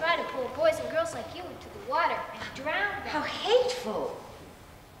 that they try to pull boys and girls like you into the water and drown them. How hateful.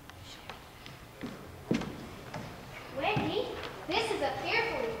 Wendy, this is a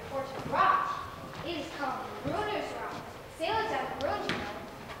fearfully important rock. It is called the Ruiner's Rock. Sailors have ruined, you know,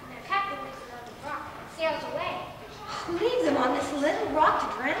 and their captain leaves it on the rock and sails away. Leaves them on this little rock to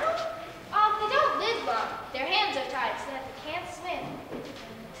drown? They don't live long. Their hands are tied so that they can't swim. When the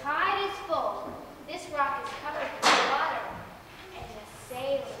tide is full, this rock is covered with water, and the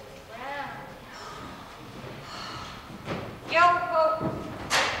sailors drown.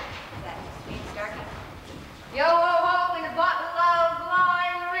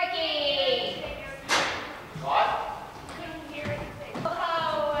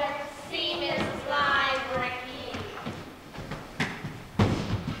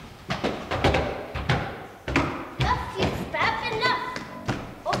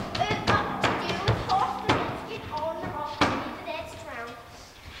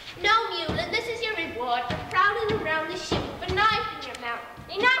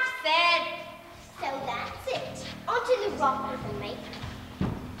 onto the rock with me.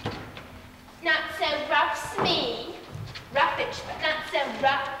 Not so rough, Smee. Roughish, but not so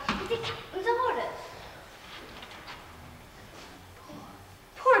rough. It's the captain's orders.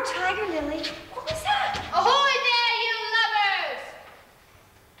 Poor Tiger Lily. What was that? Ahoy there, you lovers!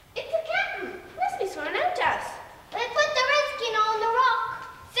 It's the captain. Must be sworn out to us. They put the redskin on the rock.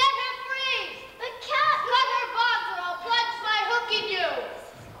 Set her free! The captain. Cut her bonds or I'll plunge my hook in you!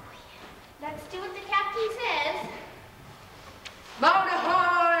 Let's do what the captain says. Mount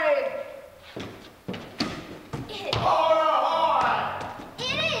ahoy! It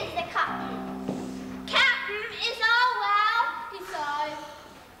is the captain. Captain, it's all well. He sighs.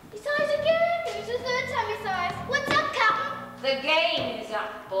 He sighs again. It's the third time he sighs. What's up, captain? The game is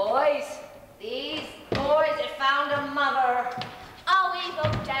up, boys. These boys have found a mother. Oh,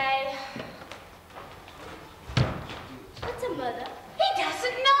 evil day. What's a mother? He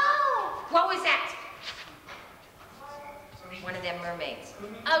doesn't know! What was that? One of them mermaids.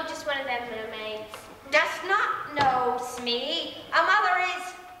 Oh, just one of them mermaids. Does not know, Smee. A mother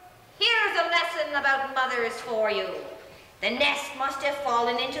is. Here's a lesson about mothers for you. The nest must have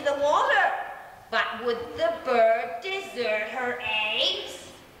fallen into the water. But would the bird desert her eggs?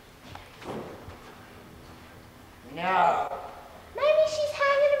 No. Maybe she's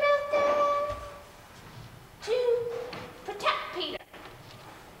hanging about there to protect Peter.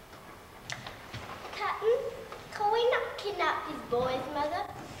 Captain, can we not kidnap this boy's mother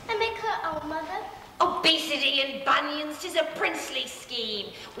and make her own mother? Obesity and bunions, 'tis a princely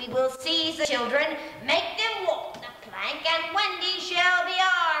scheme. We will seize the children, make them walk the plank, and Wendy shall be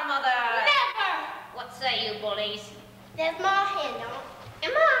our mother. Never! What say you, bullies? There's my hand on it.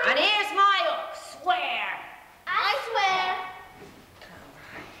 And mine. And here's my hook. Swear. I swear.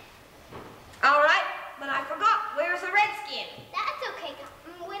 All right, but I forgot. Where's the redskin? That's okay,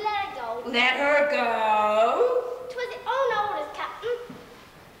 Captain. We let her go. Let her go. 'Twas your own orders, Captain.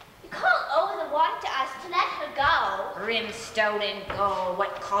 You can't owe the water to us to let her go. Brimstone and gall,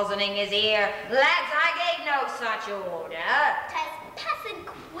 what cozening is here? Lads, I gave no such order. 'Tis passing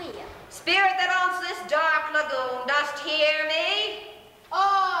queer. Spirit that haunts this dark lagoon, dost hear me?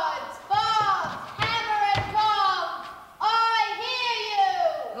 Odds, bombs, hammer and tongs! I hear you!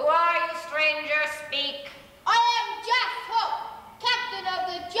 Who are you, stranger? Speak. I am Jack Hook, captain of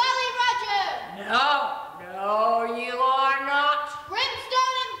the Jolly Roger! No, you are not.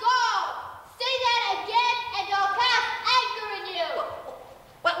 Brimstone and gall! Say that again and I'll cast anchor in you!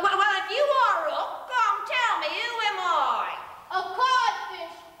 Well, if you are Rook, come tell me, who am I? A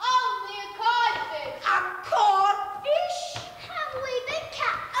codfish! Only a codfish! A codfish? Have we been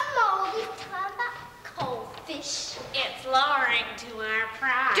cat and mole this time about coldfish? It's luring to our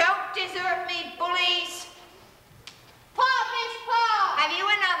pride. Don't desert me, bullies. Pawfish paw! Have you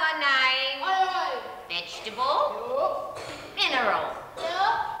another name? Aye, Vegetable? Mineral? no,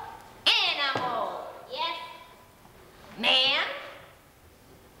 Animal? yes, Man?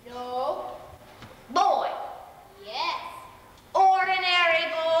 no, Boy? yes, Ordinary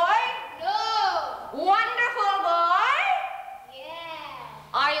boy? no, Wonderful boy?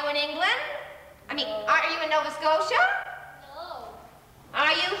 yeah, Are you in England? Are you in Nova Scotia? no,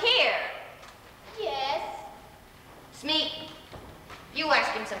 Are you here? yes. Smee, you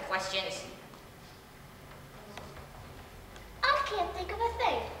ask him some questions. I can't think of a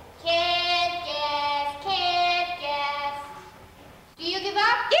thing. Can't guess, can't guess. Do you give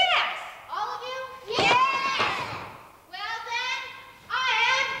up? Yes! All of you? Yes! Well then, I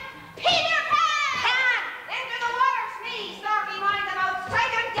am Peter Pan! Pan! Into the water, Smee! Snarky mind the boats!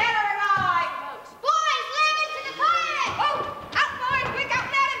 Take him dead or alive! Boys, lam into the pilot! Oh! Out, boys! Quick, out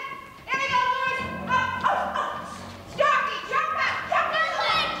and at him! Here we go, boys! Oh! Starkey, jump out! Jump out!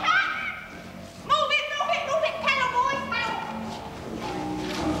 Move it! Pedal, boys! Pedal!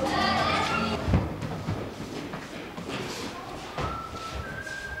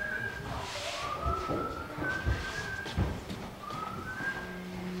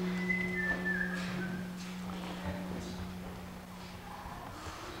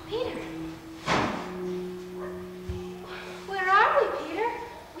 Peter. Where are we, Peter?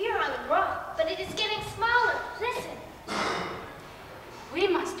 We are on the rock, but it is getting smaller. Listen. We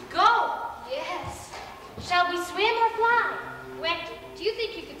must go. Yes. Shall we swim or fly? Wendy, do you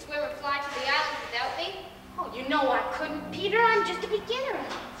think you could swim or fly to the island without me? Oh, you know I couldn't, Peter. I'm just a beginner.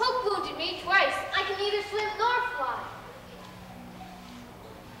 Hope wounded me twice. I can neither swim nor fly.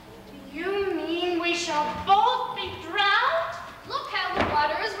 Do you mean we shall both be drowned? Look how the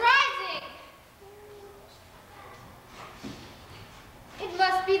water is rising. It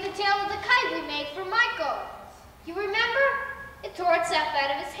must be the tail of the kite we made for Michael. You remember? It tore itself out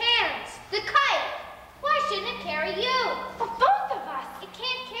of his hands. The kite. Why shouldn't it carry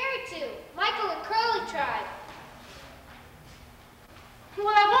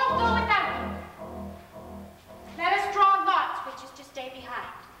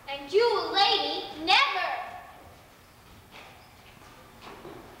And you, lady, never.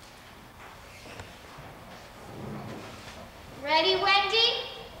 Ready, Wendy?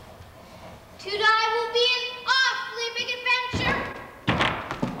 Tonight will be an awfully big adventure.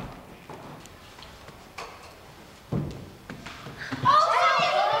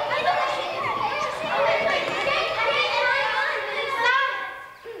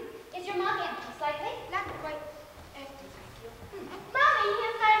 Is your mug empty slightly? Not quite empty, thank you. Mommy,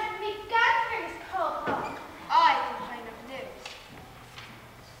 here's my big gun for his cold. I complain of news.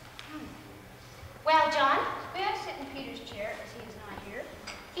 Well, John, may I sit in Peter's chair as he is not here?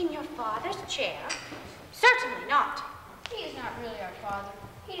 In your father's chair? Certainly not. He is not really our father.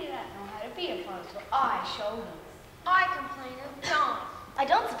 He did not know how to be a father, so I showed him. I complain of John. I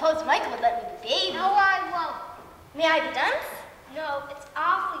don't suppose Michael would let me be baby. No, I won't. May I be dunce? No, it's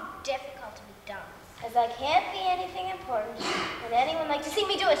awfully difficult to be done. As I can't be anything important. Would anyone like to see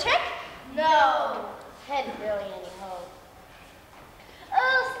me do a trick? No. Hadn't really any hope.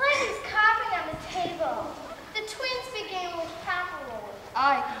 Oh, Slider's coughing on the table. The twins began with Papa Roll.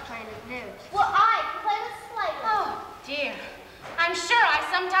 I complain of news. Well, I complain with Slider. Oh, dear. I'm sure I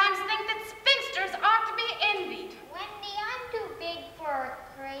sometimes think that spinsters ought to be envied. Wendy, I'm too big for a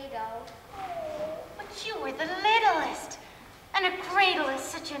cradle. But you were the littlest. And a cradle is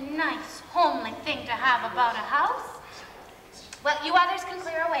such a nice, homely thing to have about a house. Well, you others can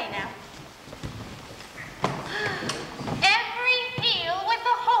clear away now. Every heel with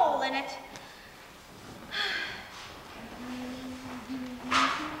a hole in it.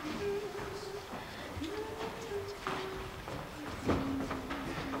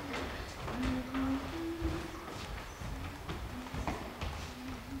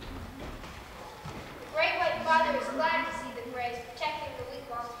 Great White Father is glad to see the Greys protecting the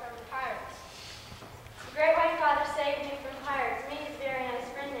wigwams from the pirates. The Great White Father saved you from pirates. Me, his very nice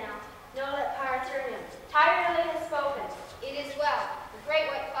friend now. No let pirates hurt him. Tiger Lily has spoken. It is well. The Great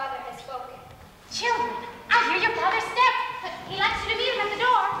White Father has spoken. Children, I hear your father's step, but he likes you to meet him at the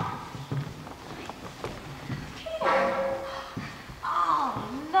door. Peter! Oh,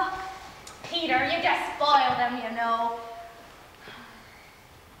 look. Peter, you just spoiled him, you know.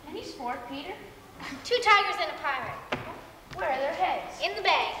 Any sport, Peter? 2 tigers and a pirate. Where are their heads? In the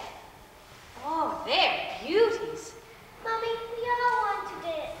bag. Oh, they're beauties. Mommy, we all want to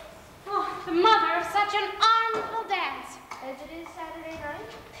dance. Oh, the mother of such an armed little dance. As it is Saturday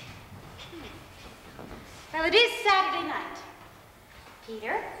night. Well, it is Saturday night.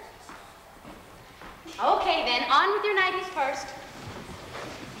 Peter? Okay, then, on with your nighties first.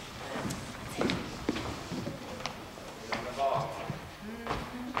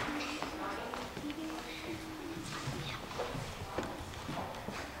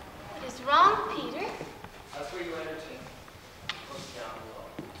 What is wrong, Peter? That's where you entertain. Look down below.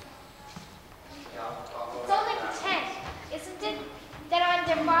 It's only pretend, isn't it? That I'm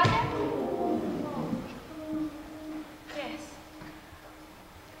their father? Yes.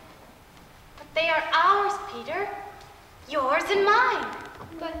 But they are ours, Peter. Yours and mine.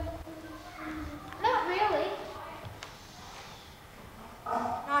 But not really.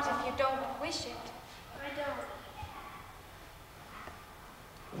 Not if you don't wish it. I don't.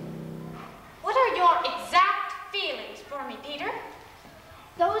 What are your exact feelings for me, Peter?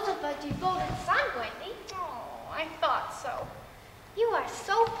 Those of a devoted son, Wendy. Oh, I thought so. You are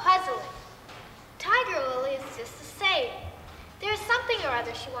so puzzling. Tiger Lily is just the same. There is something or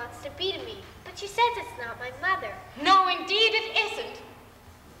other she wants to be to me, but she says it's not my mother. No, indeed it isn't.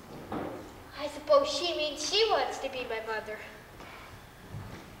 I suppose she means she wants to be my mother.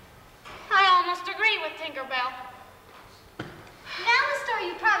 I almost agree with Tinkerbell. Now the story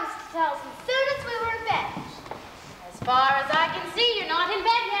you promised to tell us as soon as we were in bed. As far as I can see, you're not in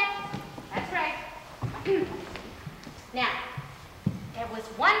bed yet. That's right. Now, there was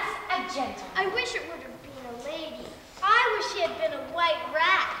once a gentleman. I wish it would have been a lady. I wish she had been a white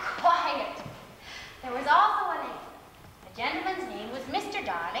rat. Quiet. There was also a lady. The gentleman's name was Mr.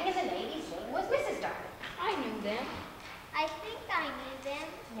 Darling, and the lady's name was Mrs. Darling. I knew them. I think I knew them.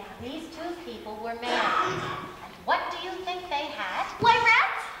 Now, these 2 people were married. And what do you think they had? White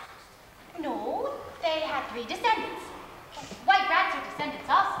rats? No, they had 3 descendants. White rats are descendants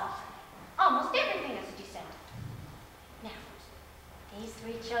also. Almost everything is a descendant. Now, these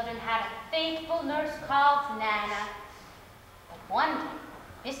 3 children had a faithful nurse called Nana. But one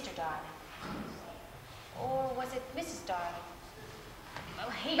day, Mr. Darling, or was it Mrs. Darling? Well,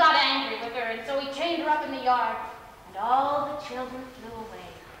 he got angry with her, and so he chained her up in the yard, and all the children flew away.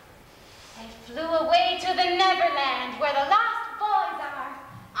 They flew away to the Neverland, where the lost boys are.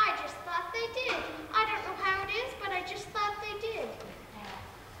 I just thought they did. I don't know how it is, but I just thought they did.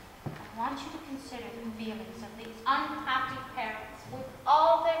 consider the feelings of these unhappy parents with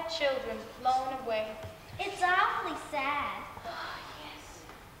all their children blown away. It's awfully sad. Oh, yes.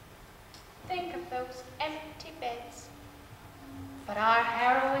 Think of those empty beds. But our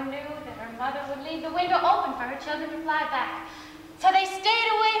heroine knew that her mother would leave the window open for her children to fly back. So they stayed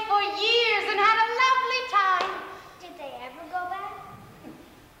away for years and had a lovely time. Did they ever go back?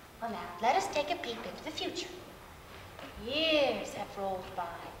 Well, now, let us take a peep into the future. Years have rolled by.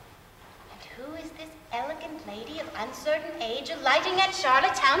 And who is this elegant lady of uncertain age alighting at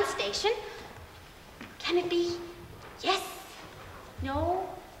Charlottetown Station? Can it be? Yes. No.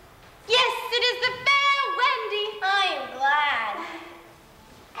 Yes, it is the fair Wendy. I am glad.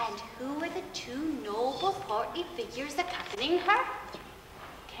 And who are the two noble, portly figures accompanying her?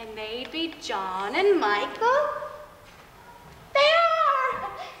 Can they be John and Michael? They are!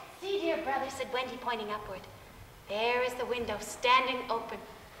 See, dear brother, said Wendy, pointing upward. There is the window standing open.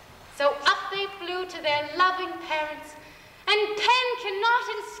 So up they flew to their loving parents, and pen cannot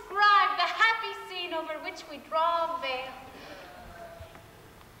inscribe the happy scene over which we draw a veil.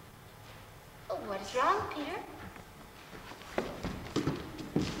 Oh, what is wrong, Peter?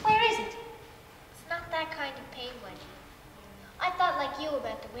 Where is it? It's not that kind of pain, Wendy. I thought like you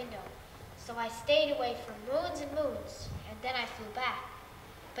about the window, so I stayed away for moons and moons, and then I flew back.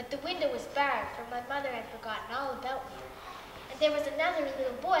 But the window was barred, for my mother had forgotten all about me. And there was another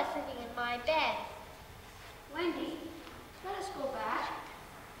little boy sleeping in my bed. Wendy, let us go back.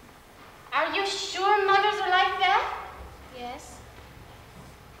 Are you sure mothers are like that? Yes.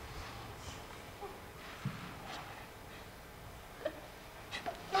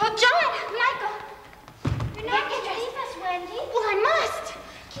 Oh, John! Michael! You're not going to leave us, Wendy. Well, I must.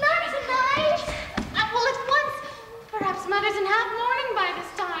 Not tonight. Well, at once. Perhaps Mother's in half mourning by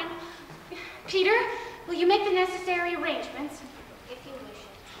this time. Peter, will you make the necessary arrangements? If you wish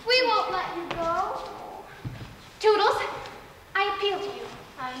it. We won't let you go. Toodles, I appeal to you.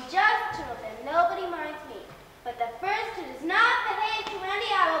 I'm just Toodles and nobody minds me. But the first who does not behave to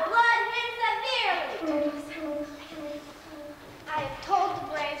Wendy, I will blood him severely. I have told the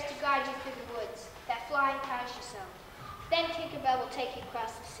braves to guide you through the woods, that flying past yourself. Then Tinkerbell will take you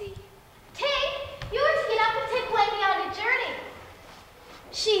across the sea. Tink, you were to get up and take Wendy on a journey.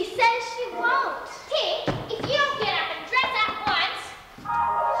 She says she won't. Tink, if you don't get up and dress at once.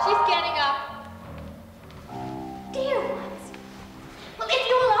 She's getting up. Dear ones, well, if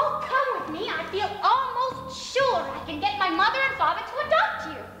you will all come with me, I feel almost sure I can get my mother and father to adopt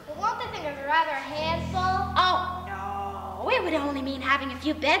you. But won't they think it's rather a handful? Oh, no, it would only mean having a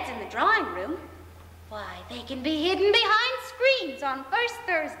few beds in the drawing room. Why, they can be hidden behind screens on first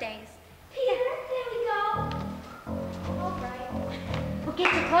Thursdays. Peter, there we go. All right. Well,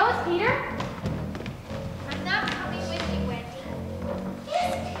 get your clothes, Peter. I'm not coming with you, Wendy.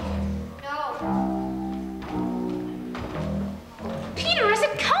 Yes, no. Peter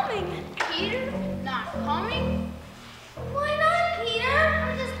isn't coming. Peter? Not coming? Why not, Peter?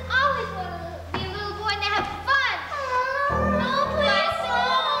 I just always want to be a little boy and have fun. No, please.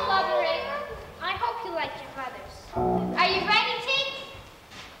 Oh, blubbering. I hope you like your brothers. Are you ready, Tink?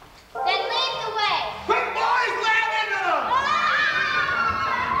 Then lead the way. Quick, boys, land into them!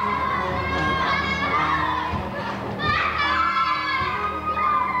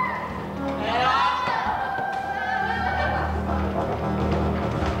 Head off.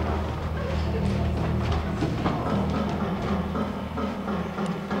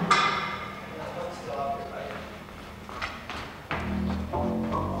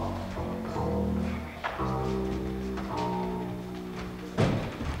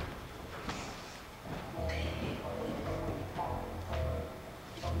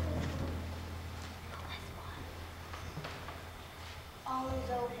 All is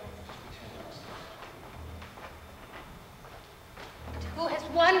over. Who has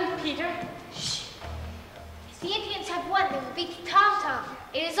won, Peter? Shh. If the Indians have won, they will beat the tom-tom.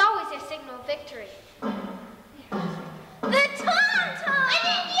 It is always their signal of victory. The tom-tom! An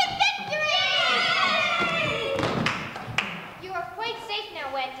Indian victory! You are quite safe now,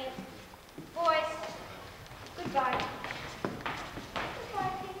 Wendy. Boys, goodbye.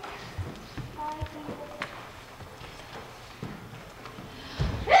 Goodbye, Peter. Bye, Peter.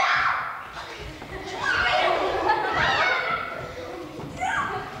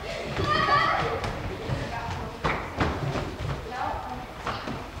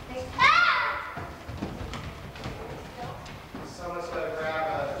 Someone's got to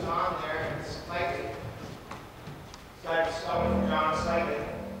grab Tom there and Spikey. He's got to stop from John Spikey.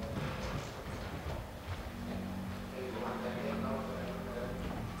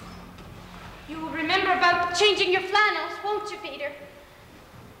 You will remember about changing your flannels, won't you, Peter?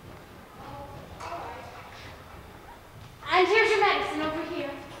 And here's your medicine over here.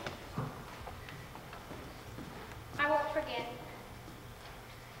 I won't forget.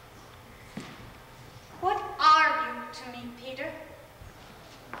 What are you to me, Peter?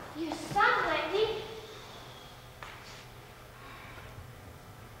 Your son, Wendy.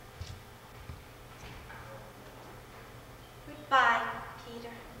 Goodbye, Peter.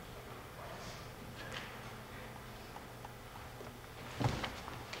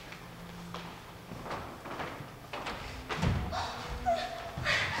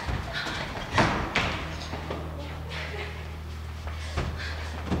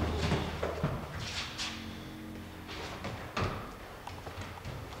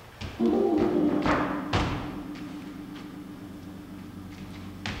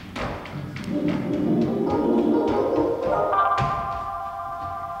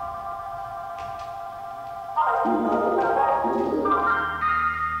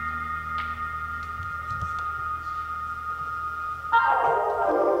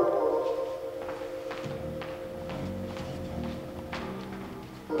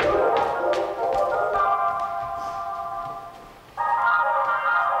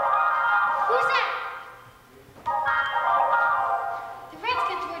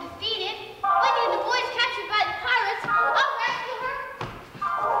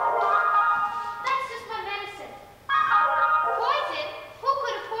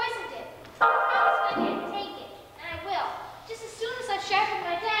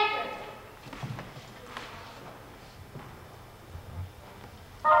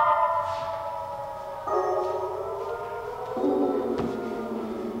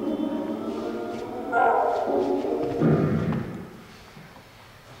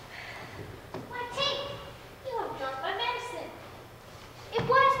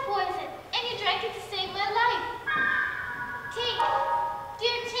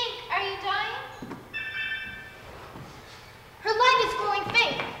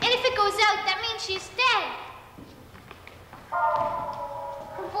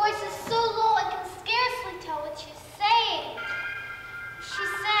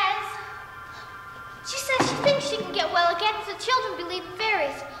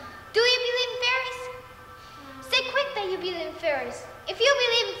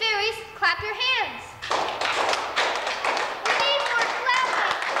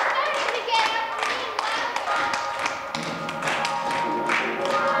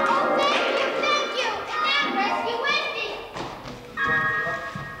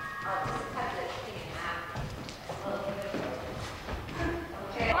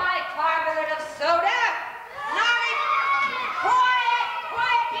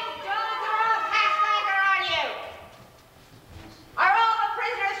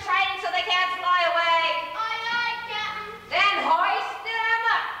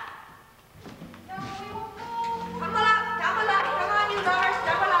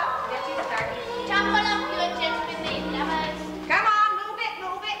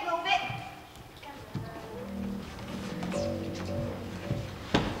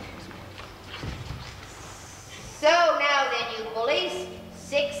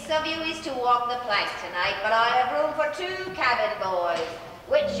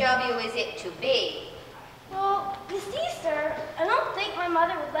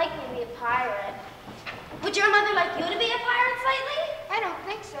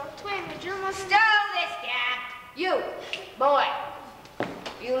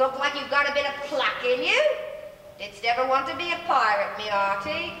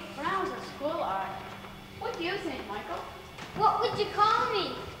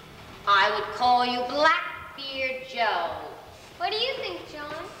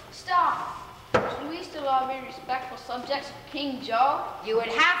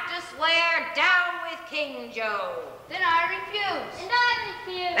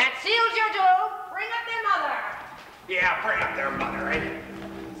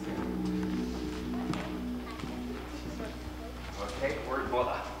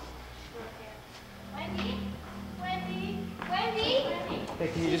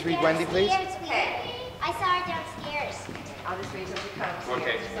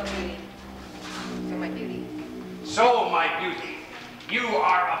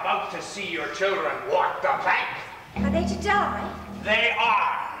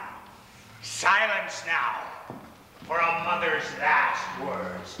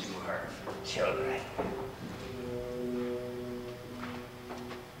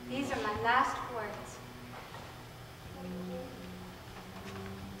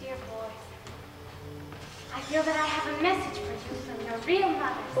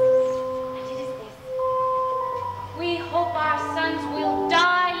 We hope our sons will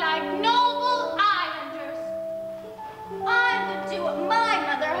die like noble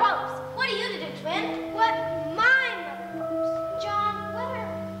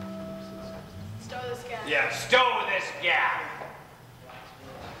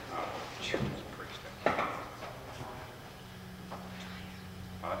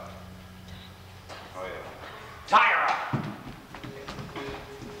What? Oh, yeah. Tie her up!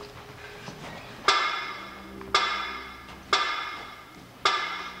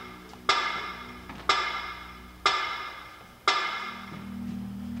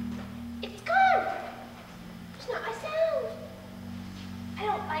 It's gone. It's not a sound. I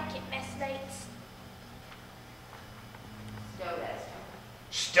don't like it, mess nights.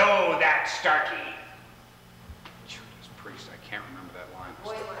 Stow that, Starkey. Judas Priest, I can't remember that line.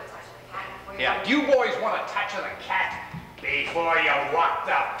 Boys want to touch the cat before you... Yeah, do you boys want a touch of the cat before you walk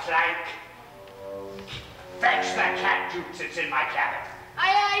the plank? Fetch the cat, Jukes. It's in my cabin.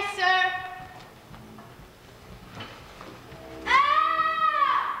 Aye, aye, sir.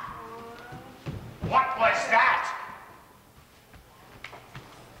 Ah! What was that?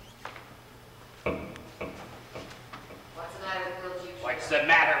 What's the matter with Bill Jukes? What's the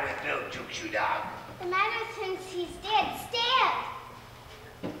matter with Bill Jukes, you dog? The matter since he's dead.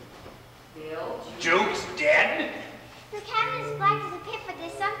 Stand. Bill Jukes? Jukes dead? The cabin is black as a pit, but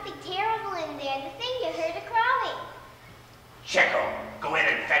there's something terrible in there. The thing you heard a crowing. Checo, go in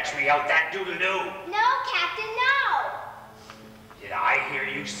and fetch me out that doodle-doo. No, Captain, no. Did I hear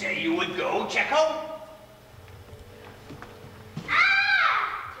you say you would go, Checo?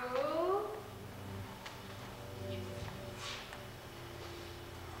 Ah! Oh.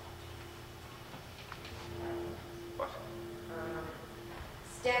 What?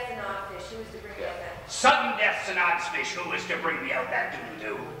 Stetson Oddfish, who was to bring me up that? Sudden deaths and odds fish, who was to bring me out that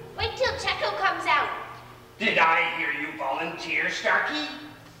doodle-doo? Wait till Checo comes out. Did I hear you volunteer, Starkey?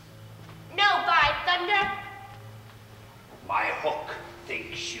 No, by thunder. My hook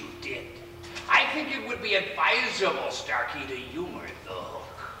thinks you did. I think it would be advisable, Starkey, to humor the hook.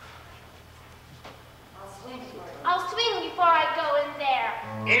 I'll swing for it. I'll swing before I go in there.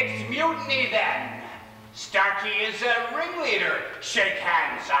 It's mutiny, then. Starkey is a ringleader. Shake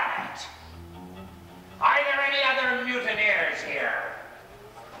hands on it. Are there any other mutineers here?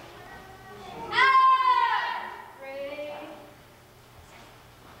 Ah!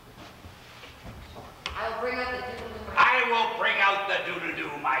 I'll bring up the doodle-doo myself. I will bring out the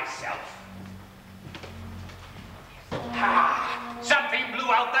doodle-doo myself. Ah, something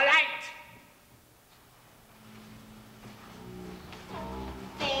blew out the light.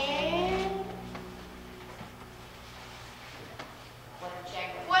 There. What a check.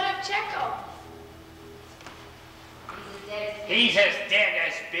 What of Checo? He's as dead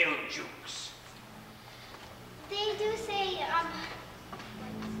as Bill Jukes. They do say,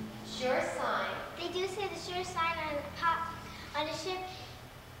 Sure sign. they do say the sure sign on the ship.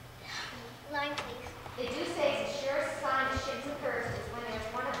 Line, please. They do say the sure sign of ships accursed is when there's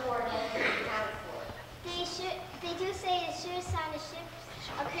one aboard that can be accounted for. They do say the sure sign of ships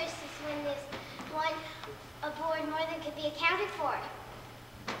accursed is when there's one aboard more than could be accounted for.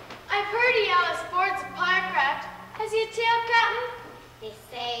 I've heard he always boards a pirecraft. Has he a tail, Captain? They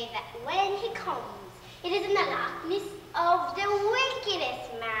say that when he comes, it is in the likeness of the wickedest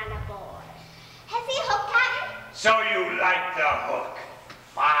man aboard. Has he a hook, Captain? So you like the hook?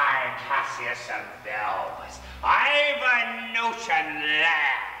 Fine, Cassius and Bells. I've a notion,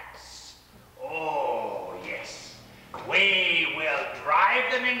 lads. Oh, yes. We will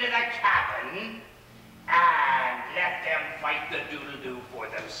drive them into the cabin and let them fight the doodle-doo for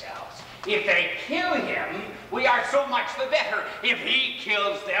themselves. If they kill him, we are so much the better. If he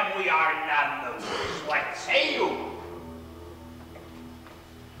kills them, we are none the worse. What say you?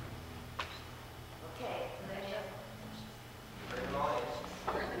 Okay, let me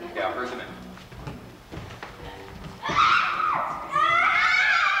Yeah, where's the man?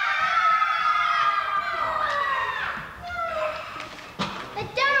 The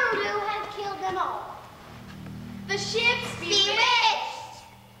doodle-doo have killed them all. The ship's Bewitched!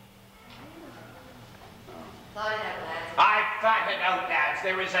 thought it out, lads. I thought it out, lads.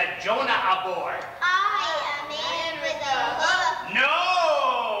 There is a Jonah aboard. I am in with a hook.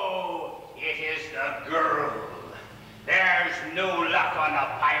 No! It is the girl. There's no luck on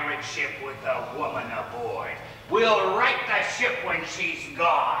a pirate ship with a woman aboard. We'll right the ship when she's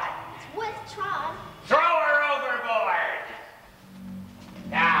gone. With Tron. Throw her overboard!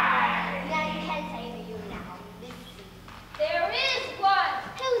 Aye. Now you can say who you now. Let's see. There is one.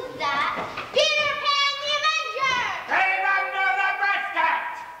 Who's that? Peter Pan the Avenger! Clean under the brisket!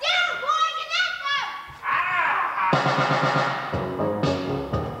 Down, boys, and at them! Ah!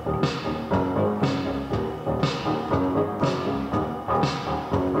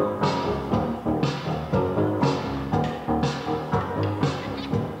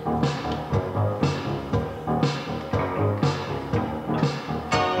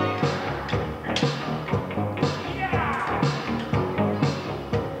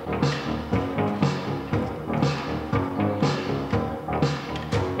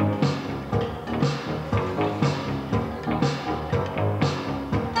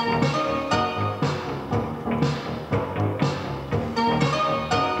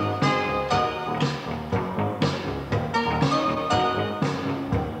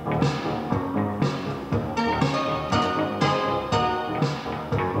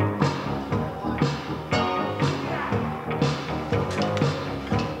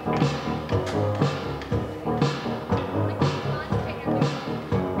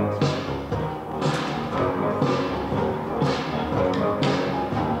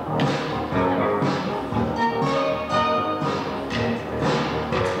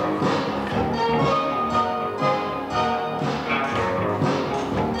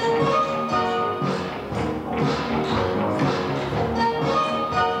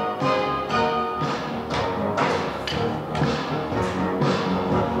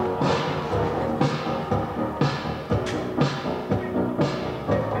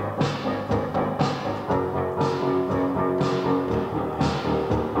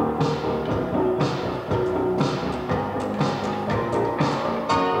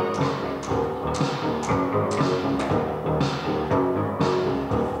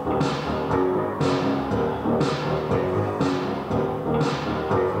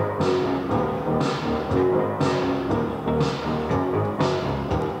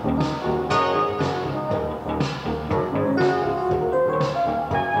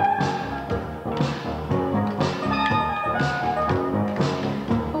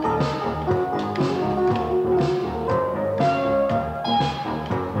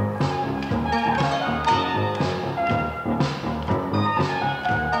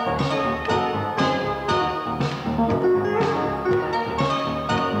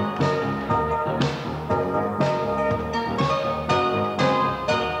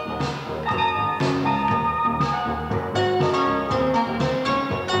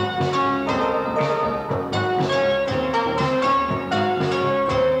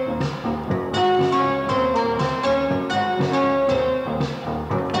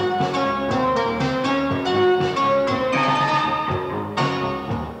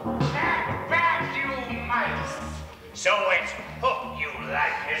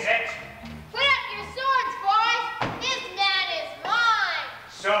 is it? Put up your swords, boys. This man is mine.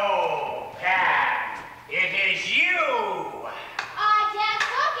 So, Pan, it is you. Dad,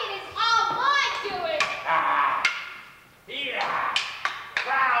 look, it is all my doing. Ah, yeah.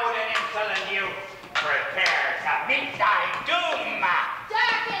 Proud and insolent youth, prepare to meet thy doom.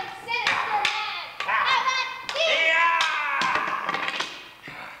 Dark and sinister man. How about thee?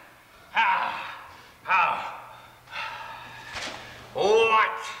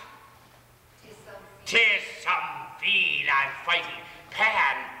 What? 'Tis some feed I'm fighting.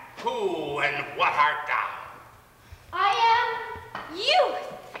 Pan, who and what art thou? I am youth.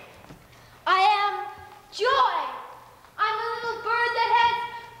 I am joy. I'm a little bird that has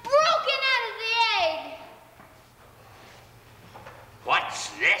broken out of the egg. What's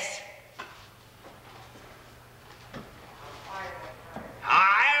this?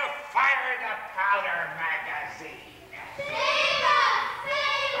 I'll fire the powder magazine. Save us!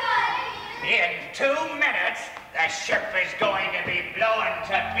 Save us! In 2 minutes, the ship is going to be blown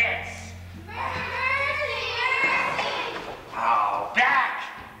to bits. Mercy! Mercy! Oh, back!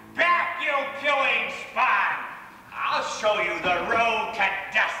 Back, you pewing spawn! I'll show you the road to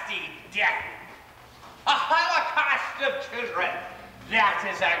dusty death. A holocaust of children. That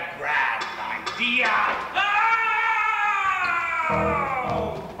is a grand idea. Oh!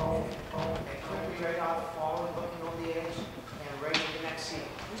 And quickly right off, falling, looking over the edge, and right into the next scene.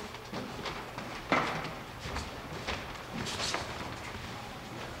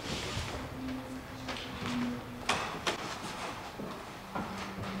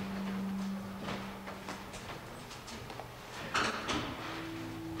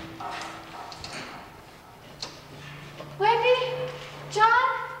 Wendy? John?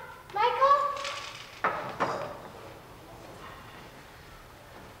 Michael?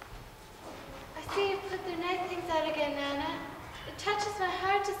 I see you put their night things out again, Nana. It touches my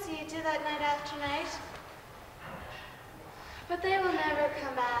heart to see you do that night after night. But they will never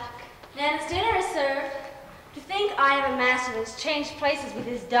come back. Nana's dinner is served. To think I am a master that's changed places with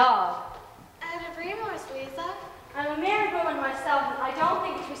his dog. Out of remorse, Lisa. I'm a married woman myself, and I don't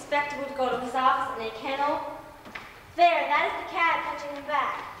think it's respectable to go to his office in a kennel. There, that is the cat punching him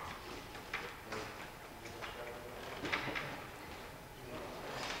back.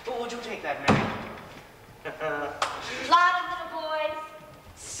 Oh, would you take that, Mary? Lot of little boys.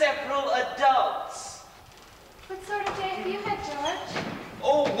 Several adults. What sort of day have you had, George?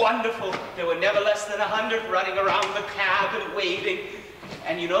 Oh, wonderful. There were never less than 100 running around the cab and waving.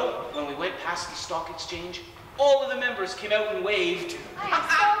 And you know, when we went past the stock exchange, all of the members came out and waved. I am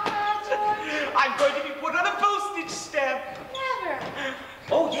so proud, George. I'm going to be put on a postage stamp. Never.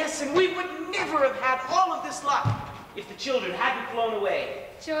 Oh, yes, and we would never have had all of this luck if the children hadn't flown away.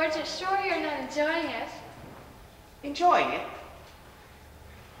 George, you're sure you're not enjoying it? Enjoying it?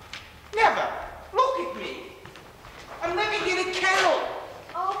 Never. Look at me. I'm living in a kennel.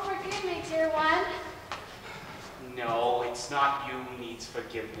 Oh, forgive me, dear one. No, it's not you who needs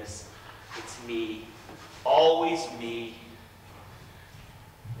forgiveness. It's me. Always me.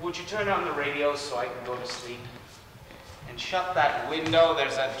 Would you turn on the radio so I can go to sleep? And shut that window,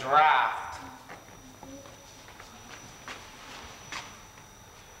 there's a draft.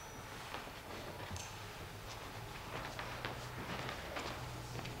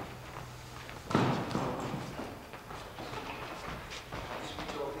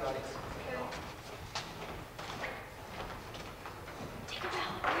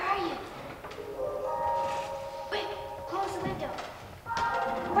 Tinkerbell, where are you? Quick, close the window.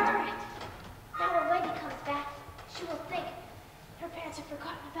 Burn it. Now when Wendy comes back, she will think her parents have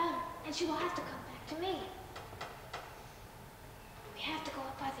forgotten about her, and she will have to come back to me. We have to go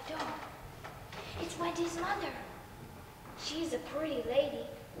up by the door. It's Wendy's mother. She's a pretty lady.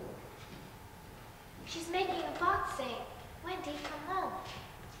 She's making a box saying, "Wendy, come home."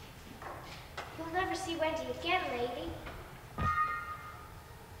 You'll never see Wendy again, lady.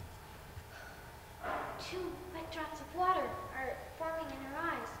 2 wet drops of water are forming in her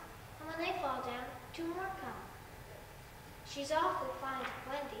eyes, and when they fall down, 2 more come. She's awfully fond of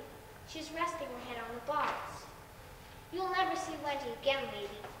Wendy. She's resting her head on the box. You'll never see Wendy again,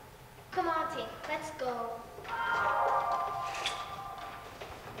 lady. Come on, Tink, let's go.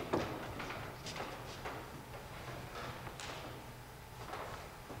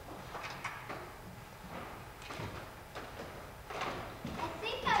 I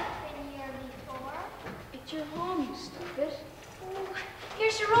think I've been here before. It's your home, you stupid. Oh,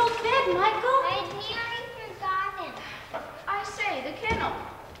 here's your old bed, Michael. I'd nearly forgotten. I say, the kennel.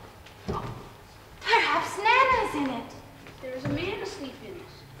 Oh, perhaps Nana's in it. There's a man asleep in it.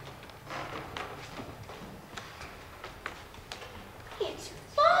 It's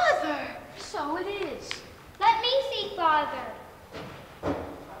fun. So it is. Let me see, Father.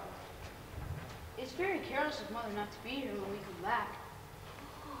 It's very careless of Mother not to be here when we come back.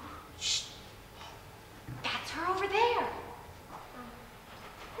 Shh. That's her over there.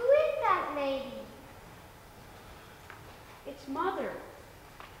 Who is that lady? It's Mother.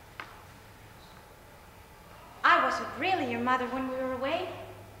 I wasn't really your mother when we were away.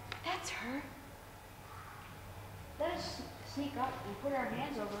 That's her. Let us sneak up and put our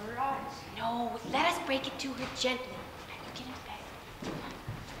hands over her eyes. No, let us break it to her gently. You get into bed.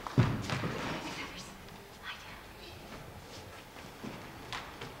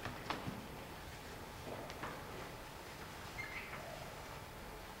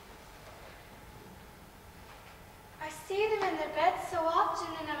 I see them in their beds so often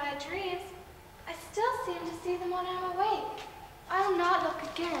in my dreams. I still seem to see them when I'm awake. I'll not look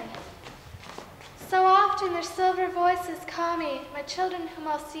again. So often their silver voices call me, my children whom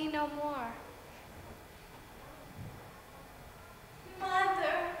I'll see no more.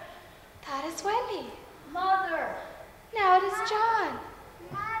 Mother. That is Wendy. Mother. Now it is John.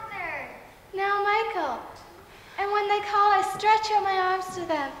 Mother. Now Michael. And when they call, I stretch out my arms to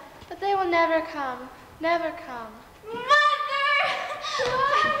them, but they will never come, never come. Mother!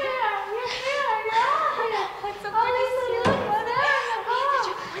 You're here. What's so pretty, sweet mother? Did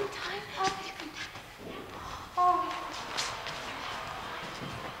you come in time? Did you come time? Oh.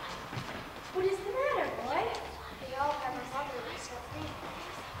 What is the matter, boy? We all have a mother except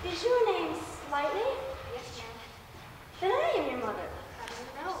me. Is your name Slightly? Yes, ma'am. Then I am your mother. How do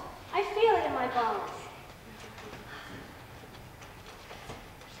you know? I feel it in my bones.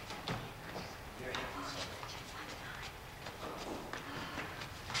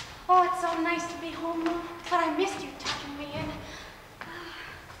 Oh, it's so nice to be home, Mom. But I missed you tucking me in.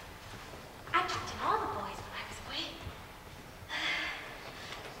 I tucked in all the boys when I was away.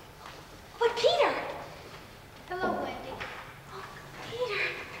 But Peter! Hello, Wendy. Oh, Peter.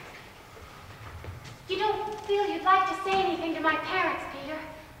 You don't feel you'd like to say anything to my parents, Peter?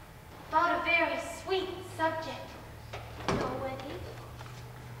 About a very sweet subject. No, Wendy.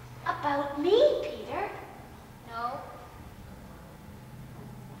 About me, Peter. No.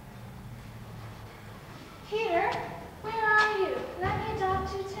 Peter, where are you? Let me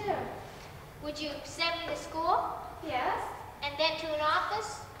adopt you too. Would you send me to school? Yes, And then to an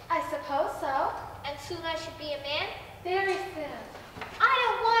office? I suppose so. And soon I should be a man? Very soon. I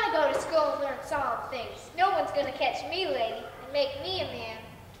don't want to go to school and learn solemn things. No one's going to catch me, lady, and make me a man.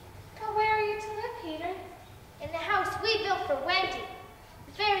 But where are you to live, Peter? In the house we built for Wendy.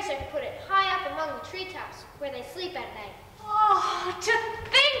 The fairies are to put it high up among the treetops where they sleep at night. Oh, to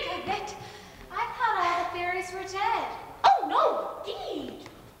think of it! I thought all the fairies were dead. Oh, no, indeed.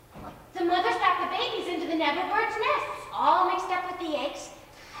 The mothers pack the babies into the neverbirds' nests, all mixed up with the eggs.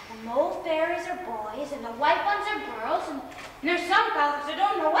 And the mole fairies are boys, and the white ones are girls, and there's some colors who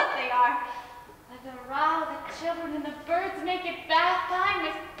don't know what they are. But the row the children and the birds make at bath time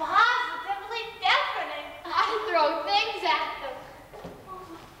is positively deafening. I throw things at them.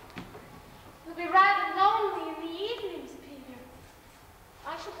 You'll be rather lonely in the evenings, Peter.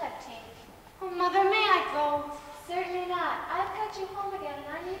 I shall have Tank. Oh, Mother, may I go? Certainly not. I've got you home again, and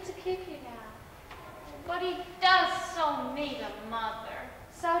I need to keep you now. But he does so need a mother.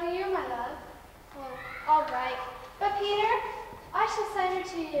 So do you, my love. Well, all right. But Peter, I shall send her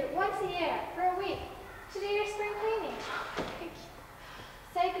to you once a year for a week to do your spring cleaning.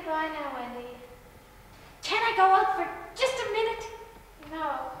 Say goodbye now, Wendy. Can I go out for just a minute?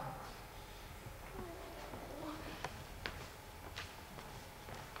 No.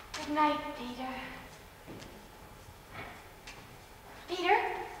 Good night, Peter. Peter,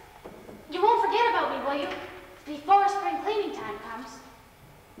 you won't forget about me, will you? Before spring cleaning time comes.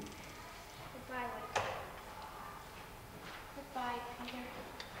 Goodbye, Wendy. Goodbye, Peter.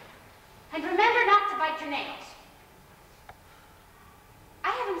 And remember not to bite your nails. I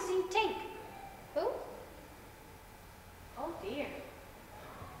haven't seen Tink. Who? Oh, dear.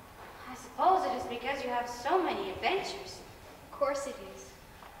 I suppose it is because you have so many adventures. Of course it is.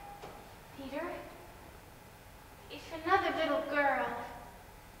 Peter, if another little girl,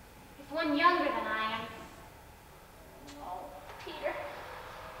 if one younger than I am, oh, Peter,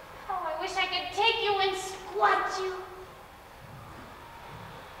 oh, I wish I could take you and squat you.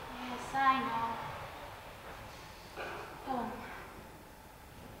 Yes, I know. Home.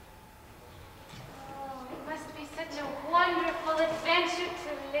 Oh, it must be such a wonderful adventure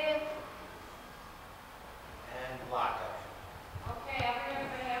to live. And blackout. Okay,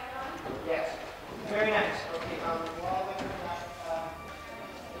 everybody have fun? Yes. Very nice. Okay, while they're doing that,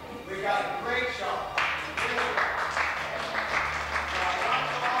 we've got a great show.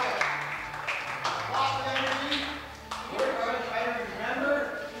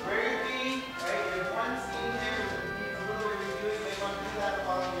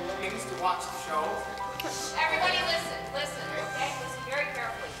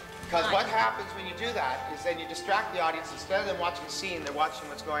 Because what happens when you do that is then you distract the audience. Instead of them watching the scene, they're watching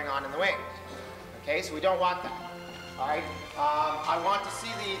what's going on in the wings. Okay, so we don't want that. All right, I want to see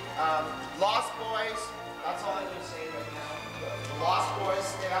the Lost Boys. That's all I'm going to say right now. The Lost Boys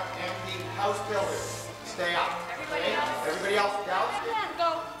stay up, and the House Builders stay up. Everybody else down. And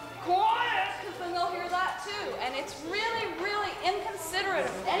go quiet, because then they'll hear that too. And it's really, really inconsiderate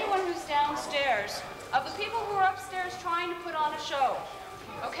of anyone who's downstairs, of the people who are upstairs trying to put on a show.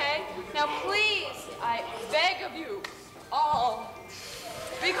 Okay? Now please, I beg of you all,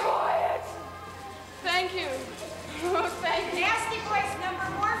 be quiet. Thank you. Thank you. Nasty Boys number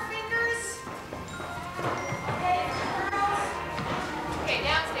morphine